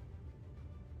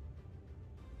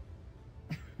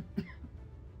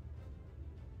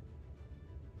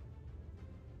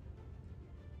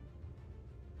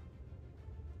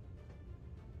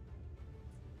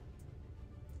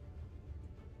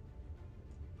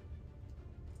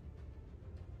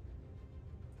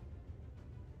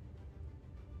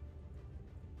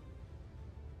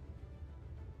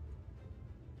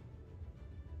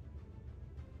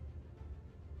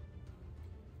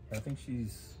 I think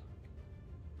she's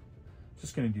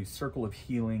just going to do Circle of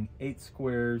Healing, 8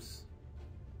 squares,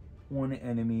 1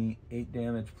 enemy, 8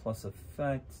 damage plus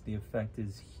effect. The effect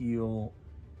is heal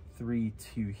 3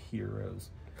 2 heroes.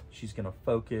 She's going to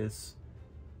focus,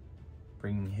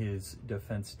 bringing his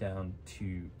defense down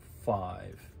to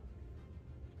 5.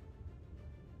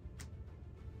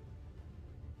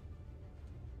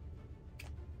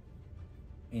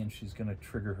 And she's going to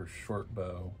trigger her short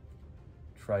bow,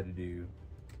 try to do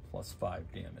plus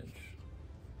 5 damage.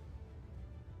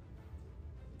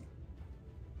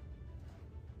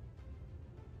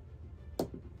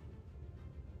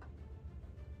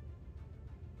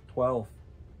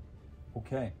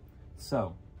 Okay,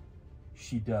 so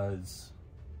she does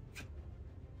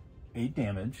 8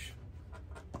 damage.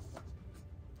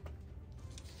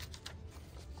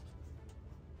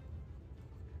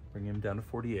 Bring him down to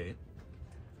 48.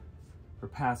 Her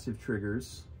passive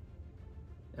triggers: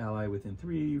 ally within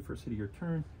 3, first hit of your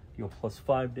turn, deal plus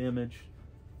 5 damage,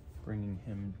 bringing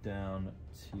him down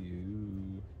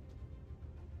to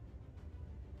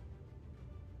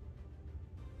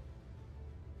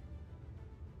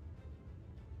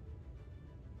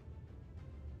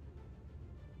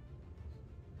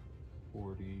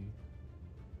 40.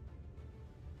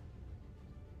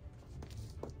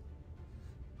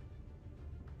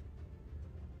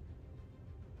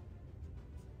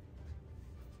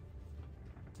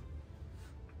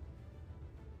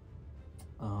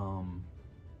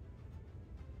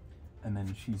 And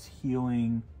then she's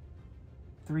healing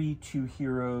 3 2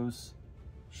 heroes.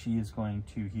 She is going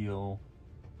to heal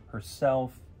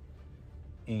herself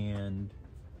and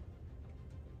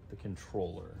the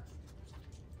controller.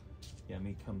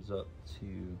 Yemi comes up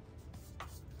to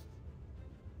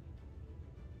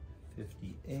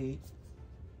 58.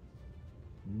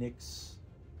 Nyx,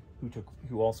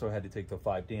 who also had to take the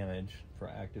 5 damage for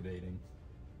activating,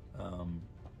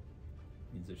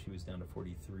 means that she was down to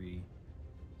 43.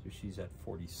 So she's at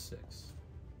 46.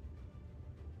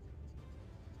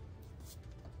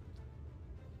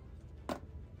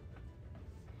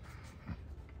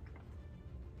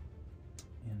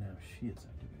 And now she is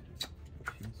activated.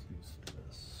 She's used to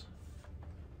this.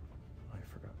 I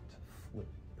forgot to flip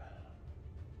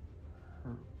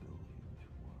her ability, which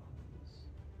was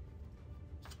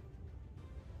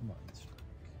Mind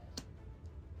Strike.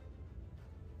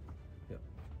 Yep.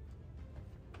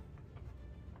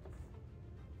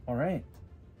 All right.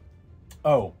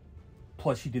 Oh,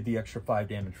 plus she did the extra 5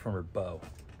 damage from her bow.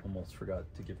 Almost forgot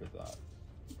to give her that.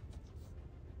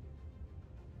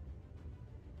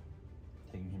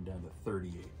 Taking him down to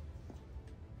 38.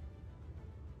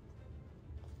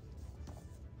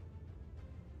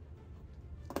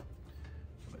 I'm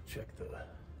gonna check the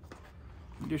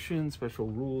conditions, special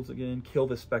rules again. Kill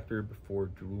the Spectre before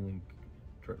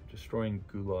destroying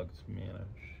Gulag's mana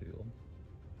shield.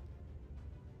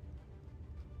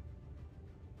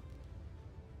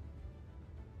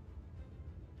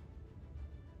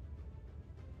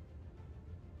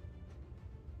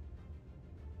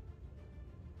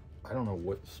 I don't know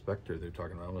what Spectre they're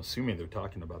talking about. I'm assuming they're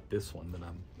talking about this one that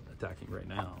I'm attacking right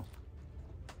now.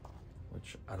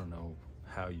 Which, I don't know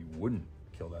how you wouldn't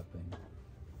kill that thing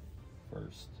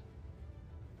first.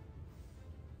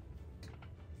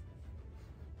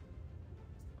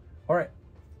 All right,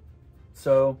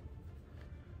 so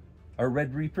our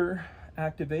Red Reaper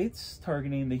activates,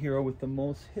 targeting the hero with the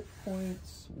most hit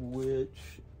points,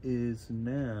 which is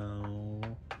now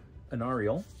an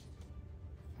Ariel.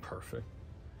 Perfect.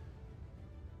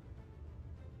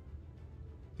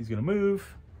 He's gonna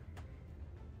move.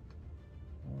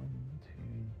 1,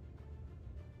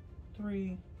 2, 3.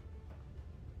 He's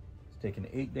taking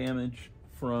 8 damage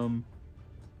from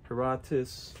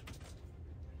Tanares.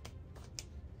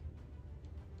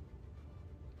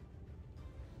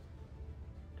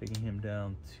 Taking him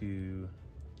down to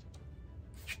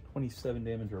 27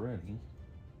 damage already.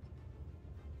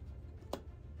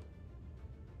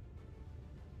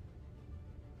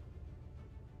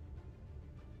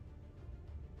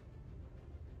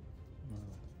 Oh,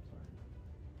 sorry.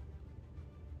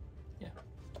 Yeah.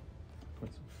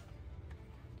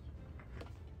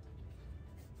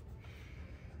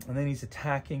 And then he's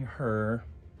attacking her.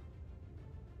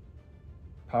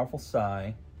 Powerful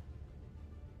Psi.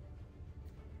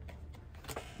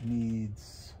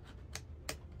 Needs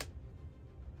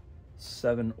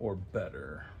 7 or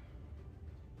better.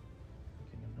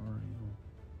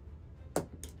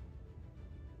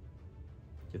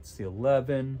 Gets the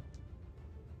 11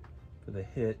 for the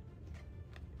hit.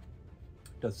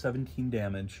 Does 17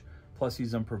 damage, plus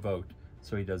he's unprovoked,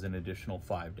 so he does an additional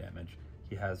 5 damage.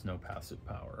 He has no passive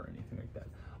power or anything like that.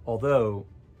 Although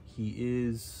he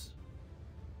is,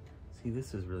 see,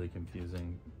 this is really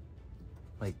confusing.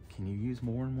 Like, can you use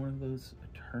more and more of those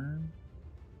a turn?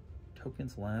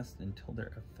 Tokens last until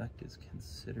their effect is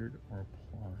considered or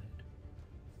applied.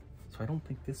 So I don't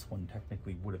think this one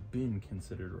technically would have been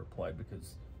considered or applied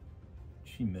because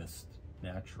she missed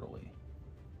naturally.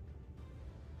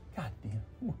 God damn.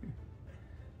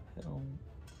 Hell.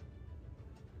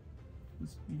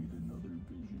 This need another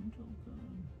vision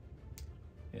token.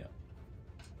 Yeah.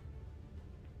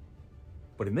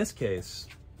 But in this case,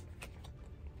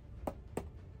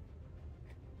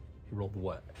 he rolled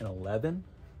what? An 11?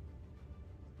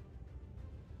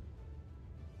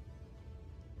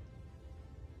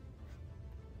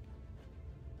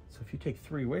 So if you take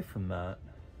 3 away from that,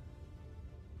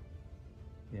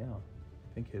 yeah,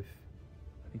 I think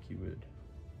you would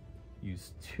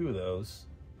use 2 of those,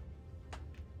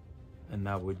 and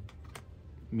that would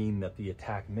mean that the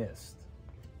attack missed,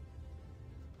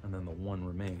 and then the 1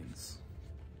 remains.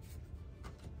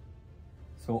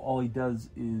 So all he does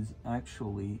is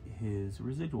actually his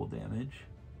residual damage,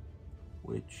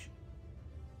 which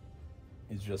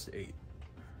is just 8.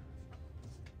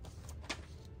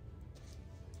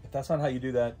 If that's not how you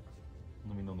do that,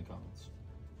 let me know in the comments.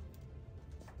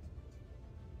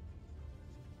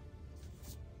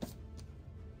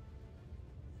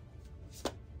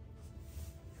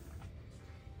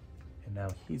 And now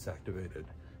he's activated,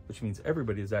 which means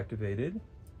everybody is activated,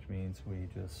 which means we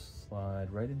just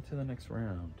slide right into the next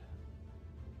round.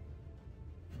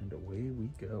 And away we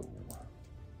go.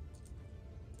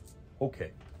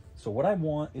 Okay, so what I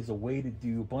want is a way to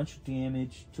do a bunch of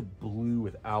damage to blue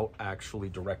without actually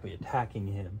directly attacking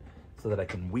him, so that I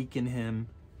can weaken him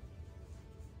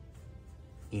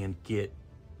and get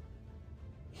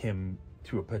him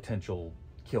to a potential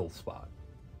kill spot.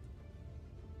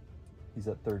 He's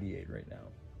at 38 right now.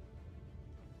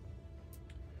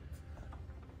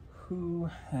 Who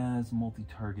has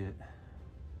multi-target?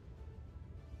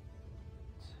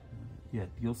 Yeah,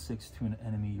 deal 6 to an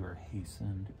enemy, you are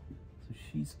hastened. So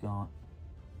she's got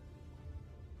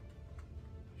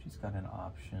an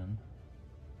option.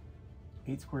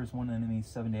 8 squares 1 enemy,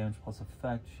 7 damage plus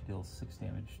effect. She deals 6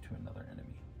 damage to another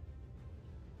enemy.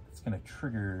 It's gonna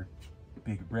trigger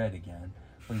Big Red again,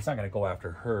 but he's not gonna go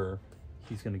after her.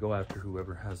 He's gonna go after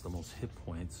whoever has the most hit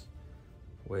points,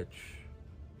 which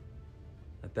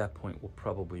at that point will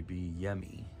probably be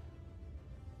Yemi,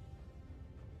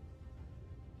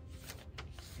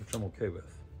 which I'm okay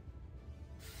with.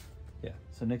 Yeah,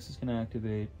 so Nyx is gonna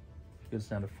activate. She goes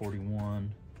down to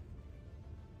 41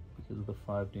 because of the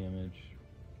 5 damage.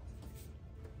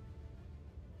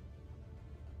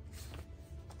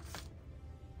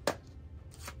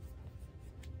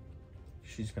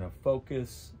 She's gonna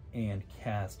focus and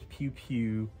cast Pew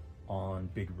Pew on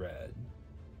Big Red,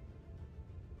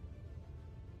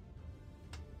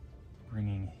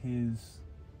 bringing his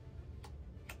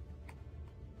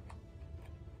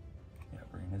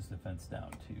defense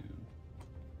down to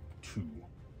 2.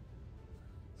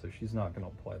 So she's not going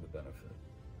to apply the benefit.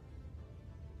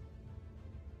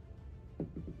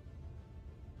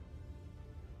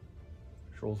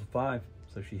 She rolls a 5,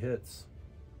 so she hits.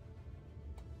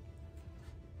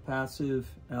 Passive,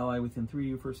 ally within 3 of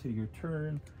your first hit of your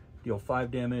turn, deal 5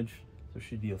 damage. So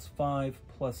she deals 5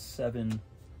 plus 7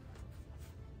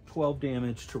 12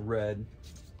 damage to red.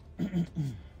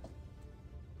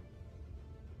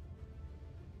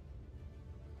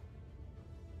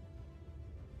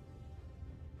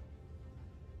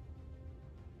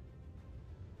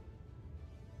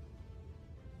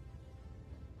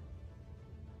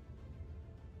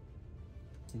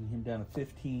 Taking him down to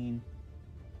 15.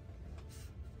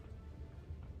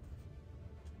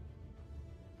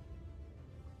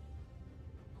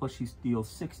 Plus she deals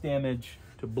 6 damage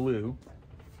to blue.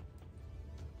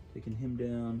 Taking him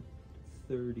down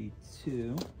to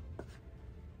 32.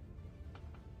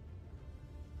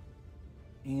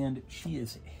 And she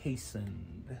is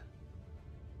hastened.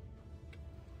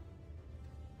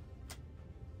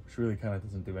 Which really kind of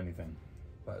doesn't do anything,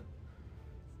 but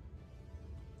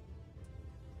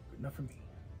good enough for me.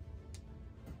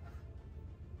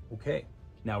 Okay,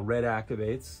 now red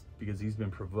activates because he's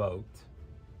been provoked.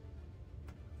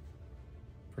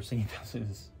 First thing he does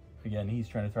is, again, he's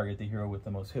trying to target the hero with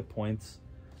the most hit points.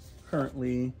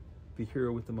 Currently, the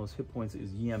hero with the most hit points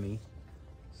is Yemi.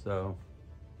 So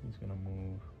he's gonna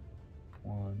move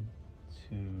 1,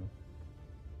 2,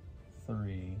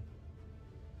 3.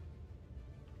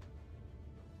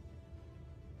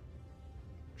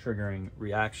 Triggering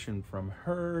reaction from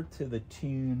her to the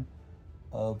tune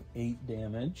of 8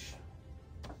 damage.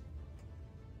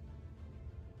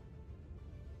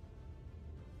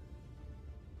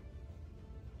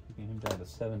 Taking him down to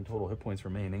 7 total hit points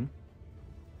remaining.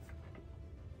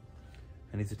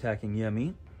 And he's attacking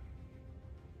Yemi.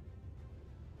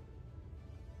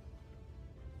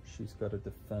 She's got a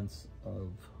defense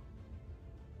of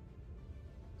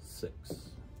 6.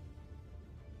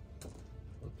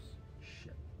 Oops,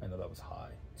 shit. I know that was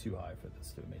high. Too high for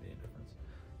this to have made any difference.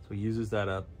 So he uses that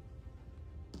up.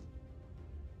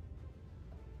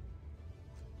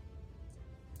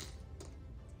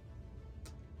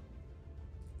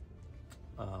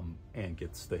 And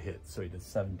gets the hit. So he does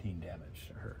 17 damage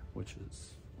to her, which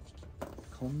is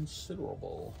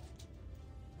considerable.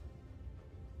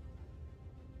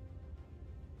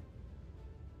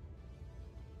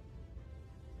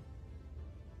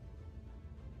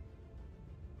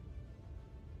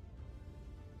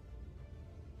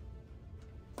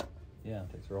 Yeah,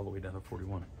 it takes her all the way down to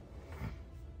 41.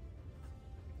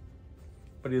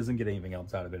 But he doesn't get anything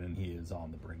else out of it, and he is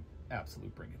on the brink,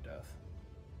 absolute brink of death.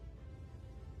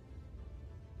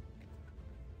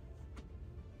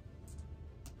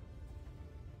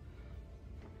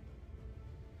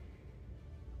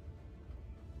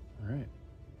 All right.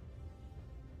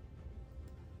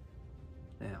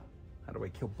 Now, how do I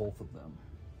kill both of them?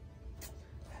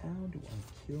 How do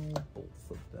I kill both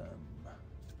of them?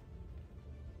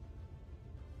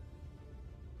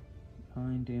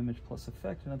 9 damage plus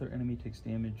effect. Another enemy takes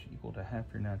damage equal to half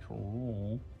your natural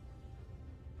roll.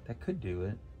 That could do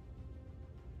it.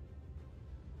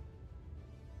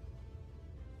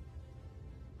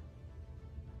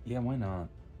 Yeah, why not?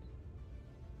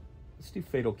 Let's do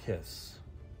Fatal Kiss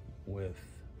with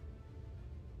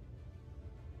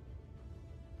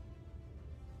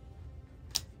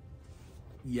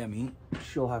Yemi.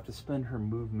 She'll have to spend her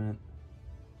movement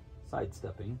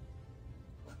sidestepping.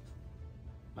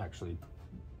 Actually,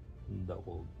 that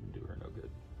will do her no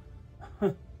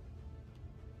good.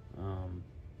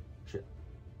 Shit.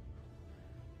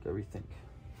 Gotta rethink.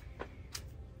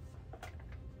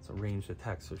 It's a ranged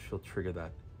attack, so she'll trigger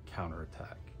that counter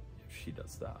attack if she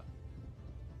does that.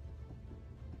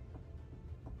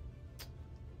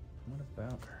 What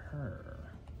about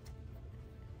her?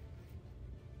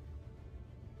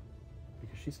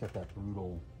 Because she's got that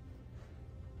brutal...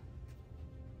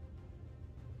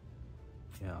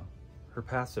 Yeah, her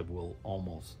passive will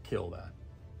almost kill that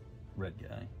red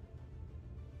guy.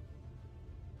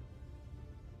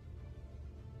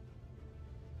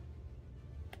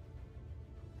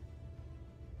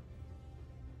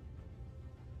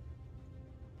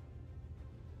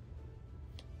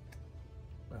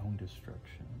 Bone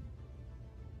destruction.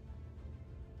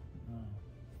 No.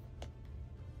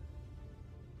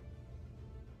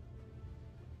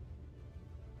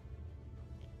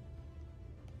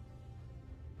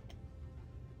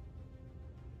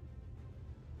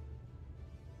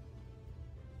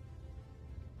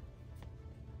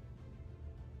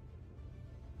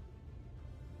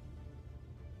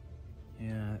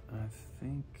 Yeah, I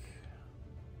think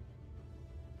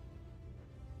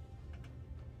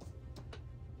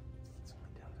it's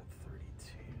only down to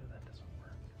 32. That doesn't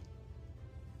work.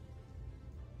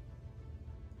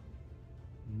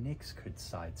 Nyx could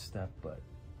sidestep, but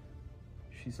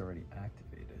she's already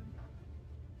activated.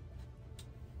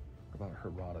 What about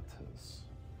Herodotus?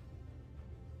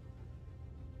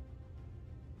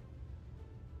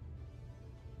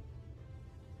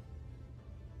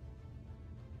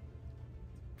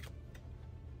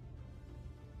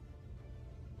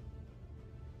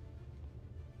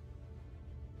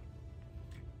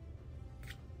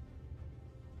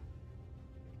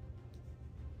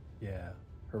 Yeah,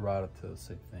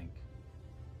 Herodotus, I think.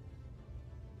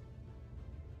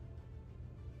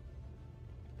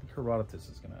 Herodotus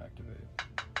is going to activate.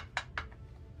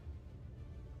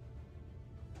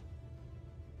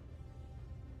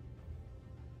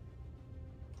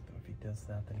 But if he does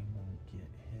that, then he won't get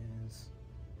his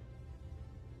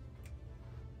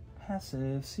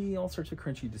passive. See, all sorts of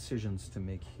crunchy decisions to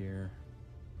make here.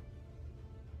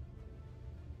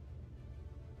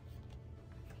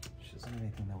 She doesn't have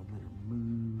anything that would let her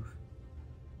move.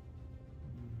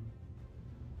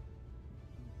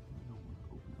 I don't want to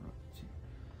open her up to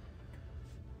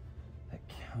that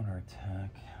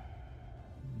counterattack.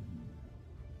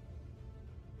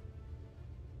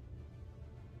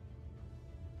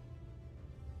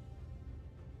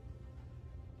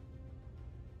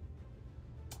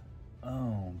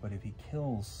 Oh, but if he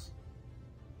kills,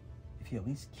 if he at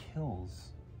least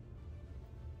kills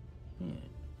him,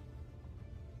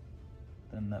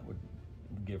 then that would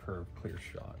give her a clear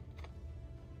shot.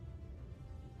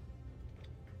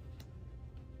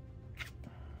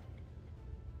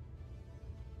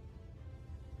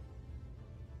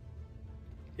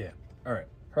 Yeah, all right.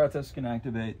 Herodotus can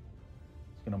activate.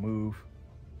 It's gonna move.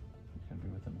 It's gonna be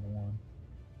within one.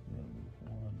 We're gonna move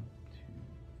 1, 2,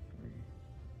 3,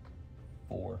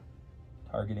 4,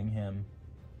 targeting him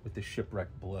with the shipwreck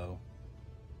blow.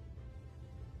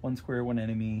 1 square, 1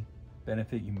 enemy.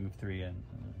 Benefit, you move 3 in.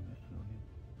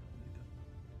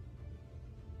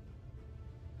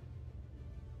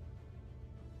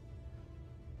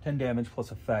 10 damage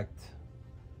plus effect.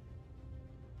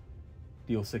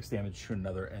 Deal 6 damage to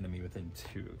another enemy within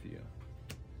 2 of you.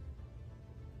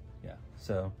 Yeah,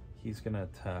 so he's gonna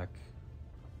attack.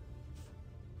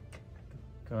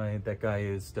 That guy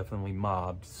is definitely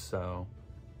mobbed, so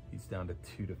he's down to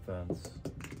 2 defense.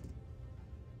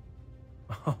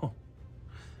 Oh,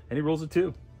 and he rolls a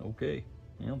 2. Okay,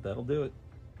 well, that'll do it.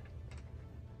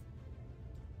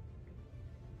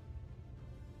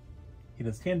 He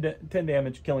does 10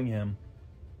 damage, killing him.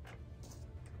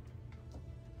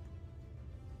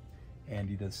 And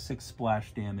he does 6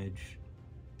 splash damage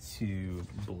to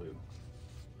blue.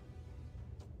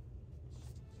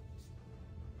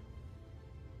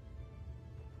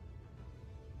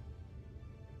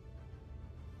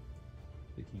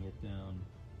 Taking it down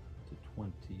to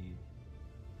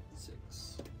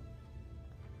 26.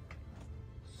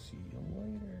 See you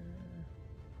later.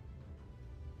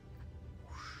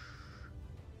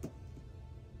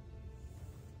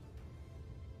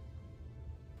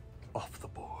 Off the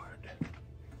board.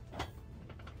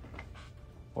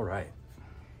 All right.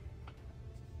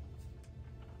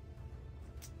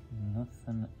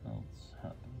 Nothing else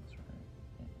happens,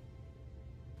 right?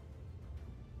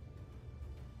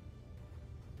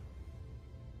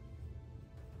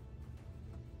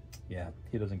 Yeah,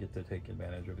 he doesn't get to take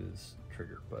advantage of his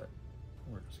trigger, but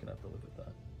we're just gonna have to live with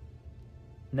that.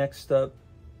 Next up,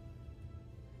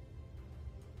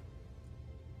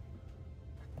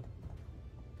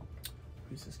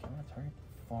 who's this camera target?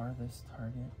 Farthest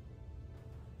target.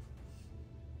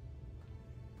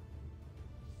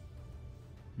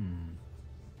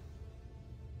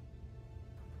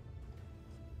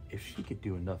 If she could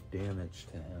do enough damage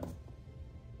to him,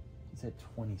 he's at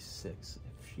 26.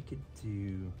 If she could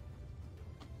do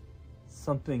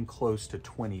something close to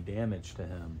 20 damage to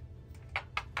him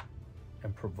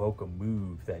and provoke a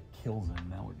move that kills him,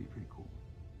 that would be pretty cool.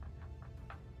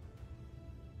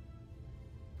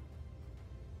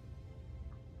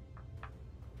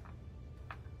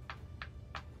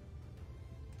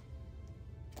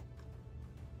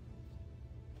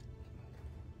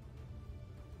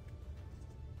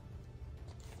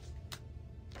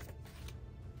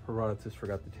 Herodotus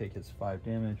forgot to take his 5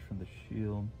 damage from the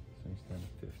shield, so he's down to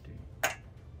 50.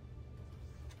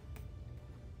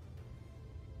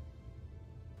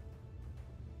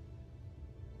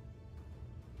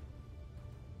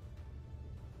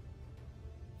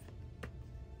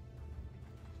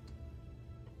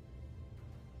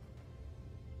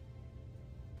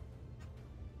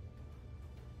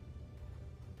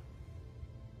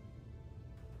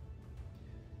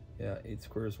 Yeah, 8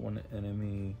 squares, 1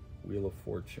 enemy. Wheel of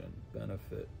Fortune.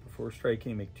 Benefit. Before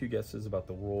striking, make 2 guesses about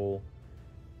the roll.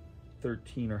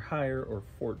 13 or higher, or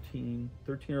 14.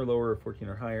 13 or lower, or 14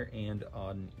 or higher, and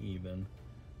odd and even.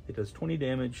 It does 20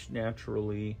 damage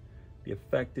naturally. The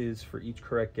effect is, for each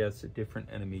correct guess, a different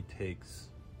enemy takes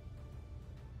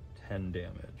 10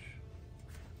 damage.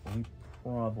 The only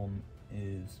problem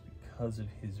is, because of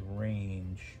his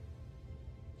range,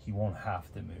 he won't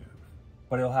have to move.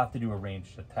 But he'll have to do a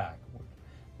ranged attack.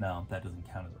 No, that doesn't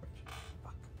count as a range.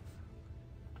 Fuck.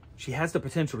 She has the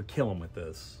potential to kill him with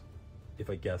this, if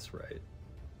I guess right.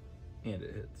 And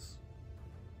it hits.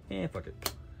 And fuck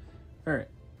it. All right.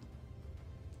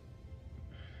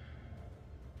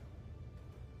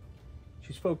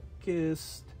 She's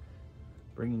focused,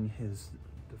 bringing his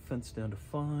defense down to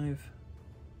 5.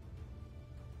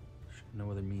 No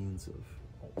other means of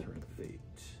altering fate.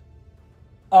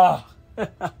 Ah!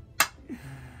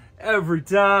 Every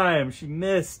time she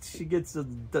missed, she gets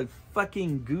the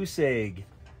fucking goose egg.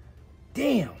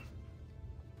 Damn!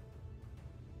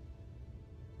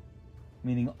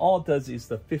 Meaning all it does is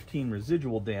the 15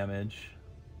 residual damage,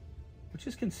 which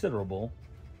is considerable.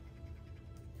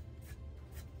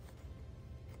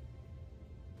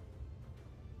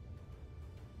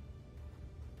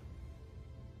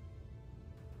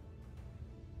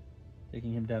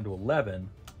 Taking him down to 11.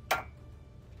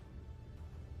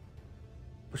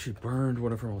 But she burned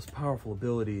one of her most powerful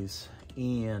abilities,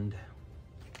 and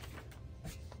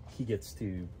he gets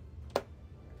to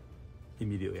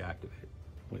immediately activate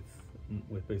with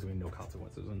basically no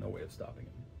consequences and no way of stopping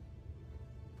him.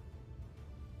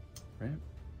 Right?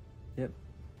 Yep.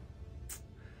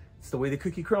 It's the way the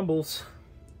cookie crumbles.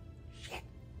 Shit.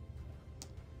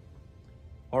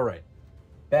 All right.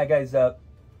 Bad guy's up.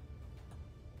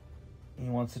 He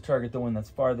wants to target the one that's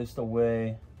farthest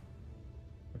away,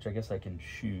 which I guess I can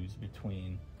choose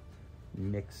between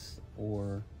Nyx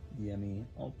or Yemi.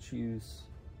 I'll choose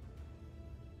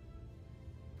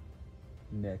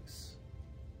Nyx.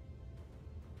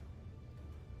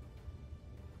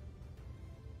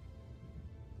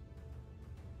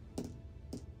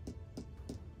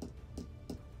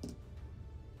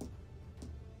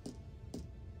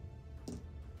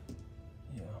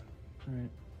 Yeah, all right.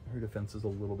 Her defense is a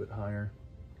little bit higher.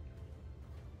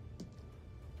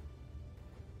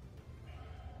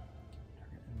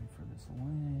 Target enemy furthest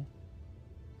away.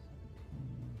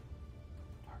 17.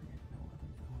 Target no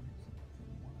other villain except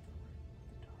within 1 of the right of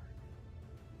the target.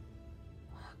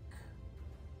 Fuck.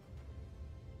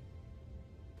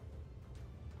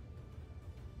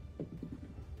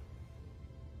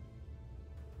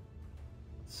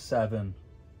 Seven.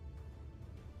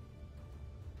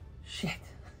 Shit.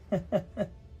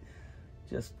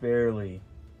 Just barely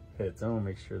hits. I want to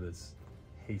make sure this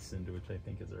hastened, which I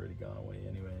think has already gone away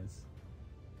anyways.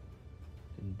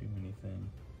 Didn't do anything.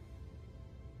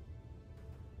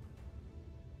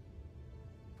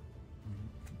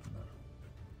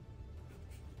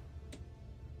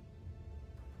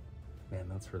 No. Man,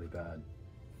 that's really bad.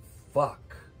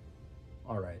 Fuck.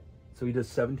 Alright. So he does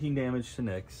 17 damage to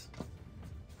Nyx.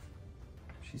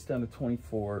 She's down to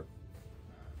 24.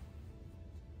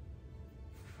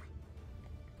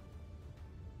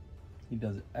 He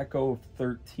does Echo of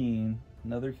 13.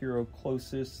 Another hero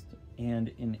closest and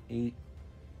in 8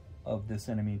 of this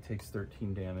enemy takes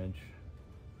 13 damage.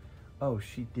 Oh,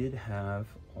 she did have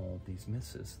all these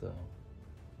misses though.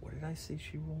 What did I say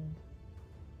she rolled?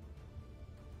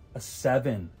 A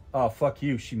 7. Oh, fuck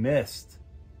you. She missed.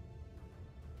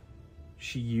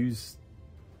 She used...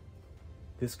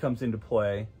 This comes into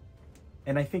play.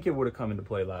 And I think it would have come into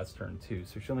play last turn too.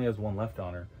 So she only has 1 left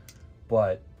on her.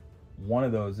 But one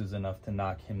of those is enough to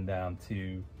knock him down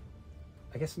to...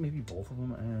 I guess maybe both of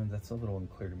them? That's a little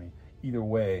unclear to me. Either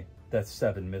way, that's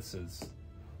 7 misses.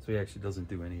 So he actually doesn't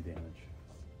do any damage.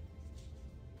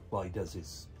 Well, he does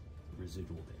his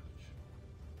residual damage.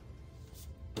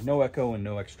 But no echo and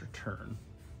no extra turn.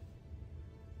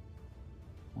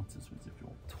 What's his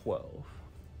residual? 12.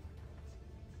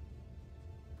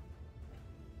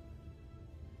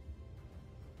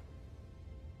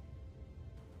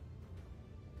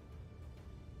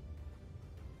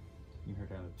 Taking her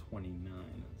down to 29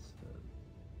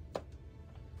 instead.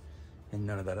 And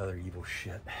none of that other evil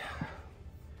shit.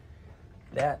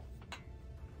 That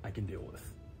I can deal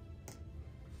with.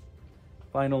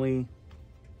 Finally,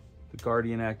 the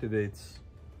Guardian activates.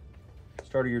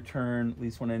 Start of your turn, at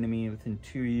least one enemy within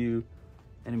 2 of you.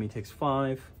 Enemy takes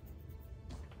 5.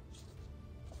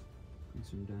 Brings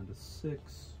him down to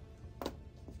 6.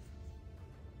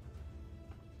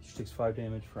 She takes 5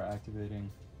 damage for activating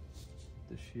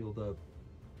the shield up.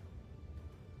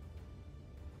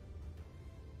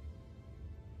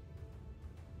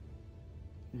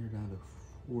 You're down to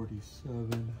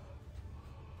 47.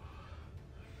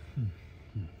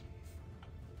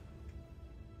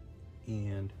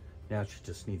 And now she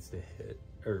just needs to hit,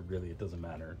 or really it doesn't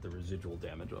matter. The residual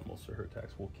damage on most of her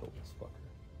attacks will kill this fucker.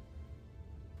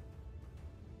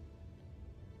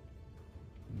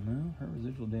 No, her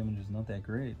residual damage is not that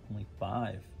great. Only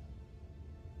 5. Do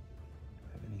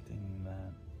I have anything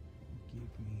that will give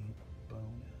me a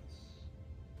bonus?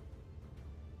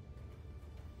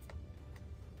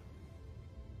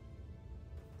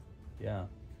 Yeah,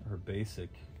 her basic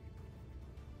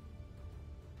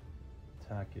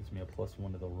attack gives me a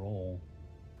 +1 to the roll.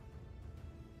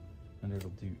 And it'll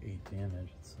do 8 damage.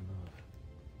 That's enough.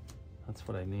 That's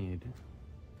what I need.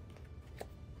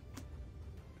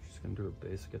 She's going to do a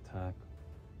basic attack.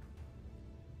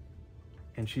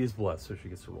 And she is blessed, so she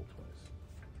gets to roll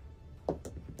twice.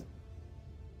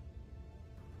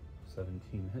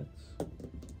 17 hits.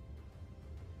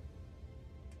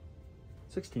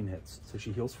 16 hits. So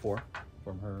she heals 4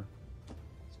 from her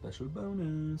special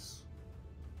bonus.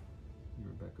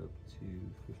 You're back up to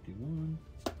 51.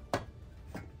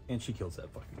 And she kills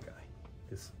that fucking guy.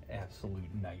 This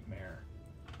absolute nightmare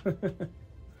of an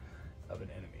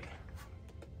enemy.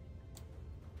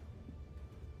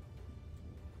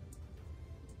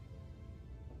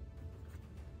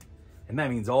 And that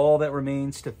means all that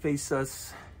remains to face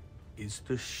us is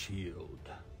the shield.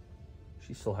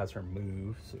 She still has her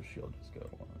move, so she'll just go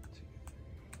 1, 2, 3.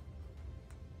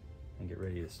 And get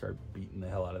ready to start beating the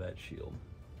hell out of that shield.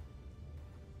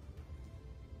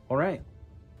 All right.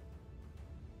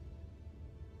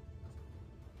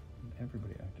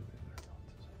 Everybody activated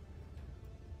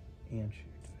their and she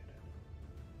activated.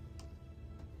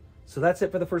 So that's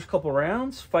it for the first couple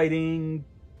rounds, fighting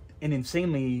an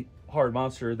insanely hard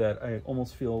monster that I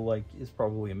almost feel like is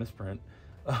probably a misprint.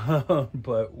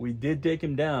 But we did take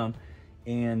him down,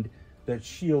 and that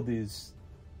shield is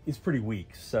pretty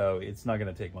weak, so it's not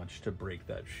going to take much to break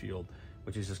that shield,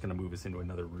 which is just going to move us into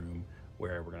another room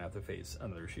where we're going to have to face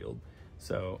another shield.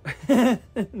 So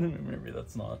maybe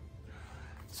that's not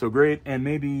so great. And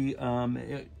maybe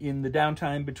in the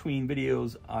downtime between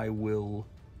videos, I will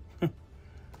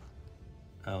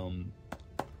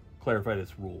clarify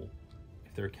this rule.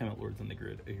 If there are Kemet Lords on the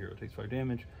grid, a hero takes 5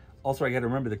 damage. Also, I got to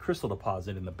remember the crystal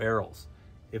deposit in the barrels.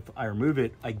 If I remove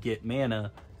it, I get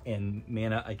mana, and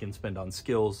mana I can spend on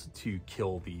skills to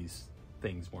kill these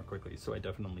things more quickly. So I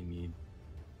definitely need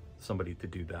somebody to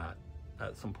do that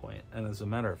at some point. And as a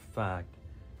matter of fact,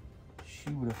 she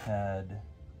would have had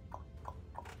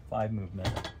 5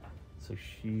 movement. So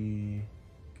she,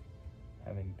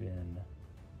 having been,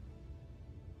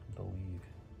 I believe,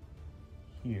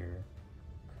 here,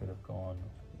 could have gone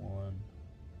 1,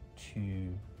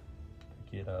 2,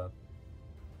 get up,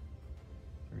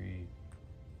 3,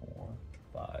 4,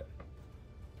 5,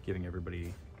 giving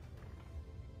everybody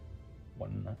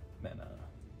 1 mana.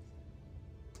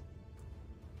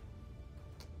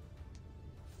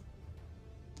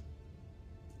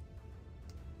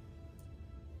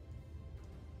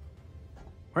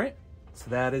 All right, so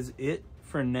that is it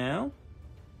for now.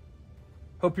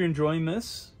 Hope you're enjoying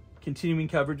this. Continuing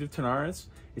coverage of Tanares.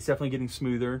 It's definitely getting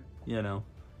smoother, you know.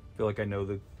 I feel like I know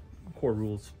the core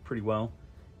rules pretty well,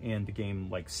 and the game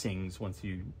like sings once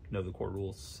you know the core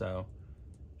rules, so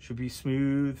should be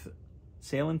smooth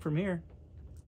sailing from here.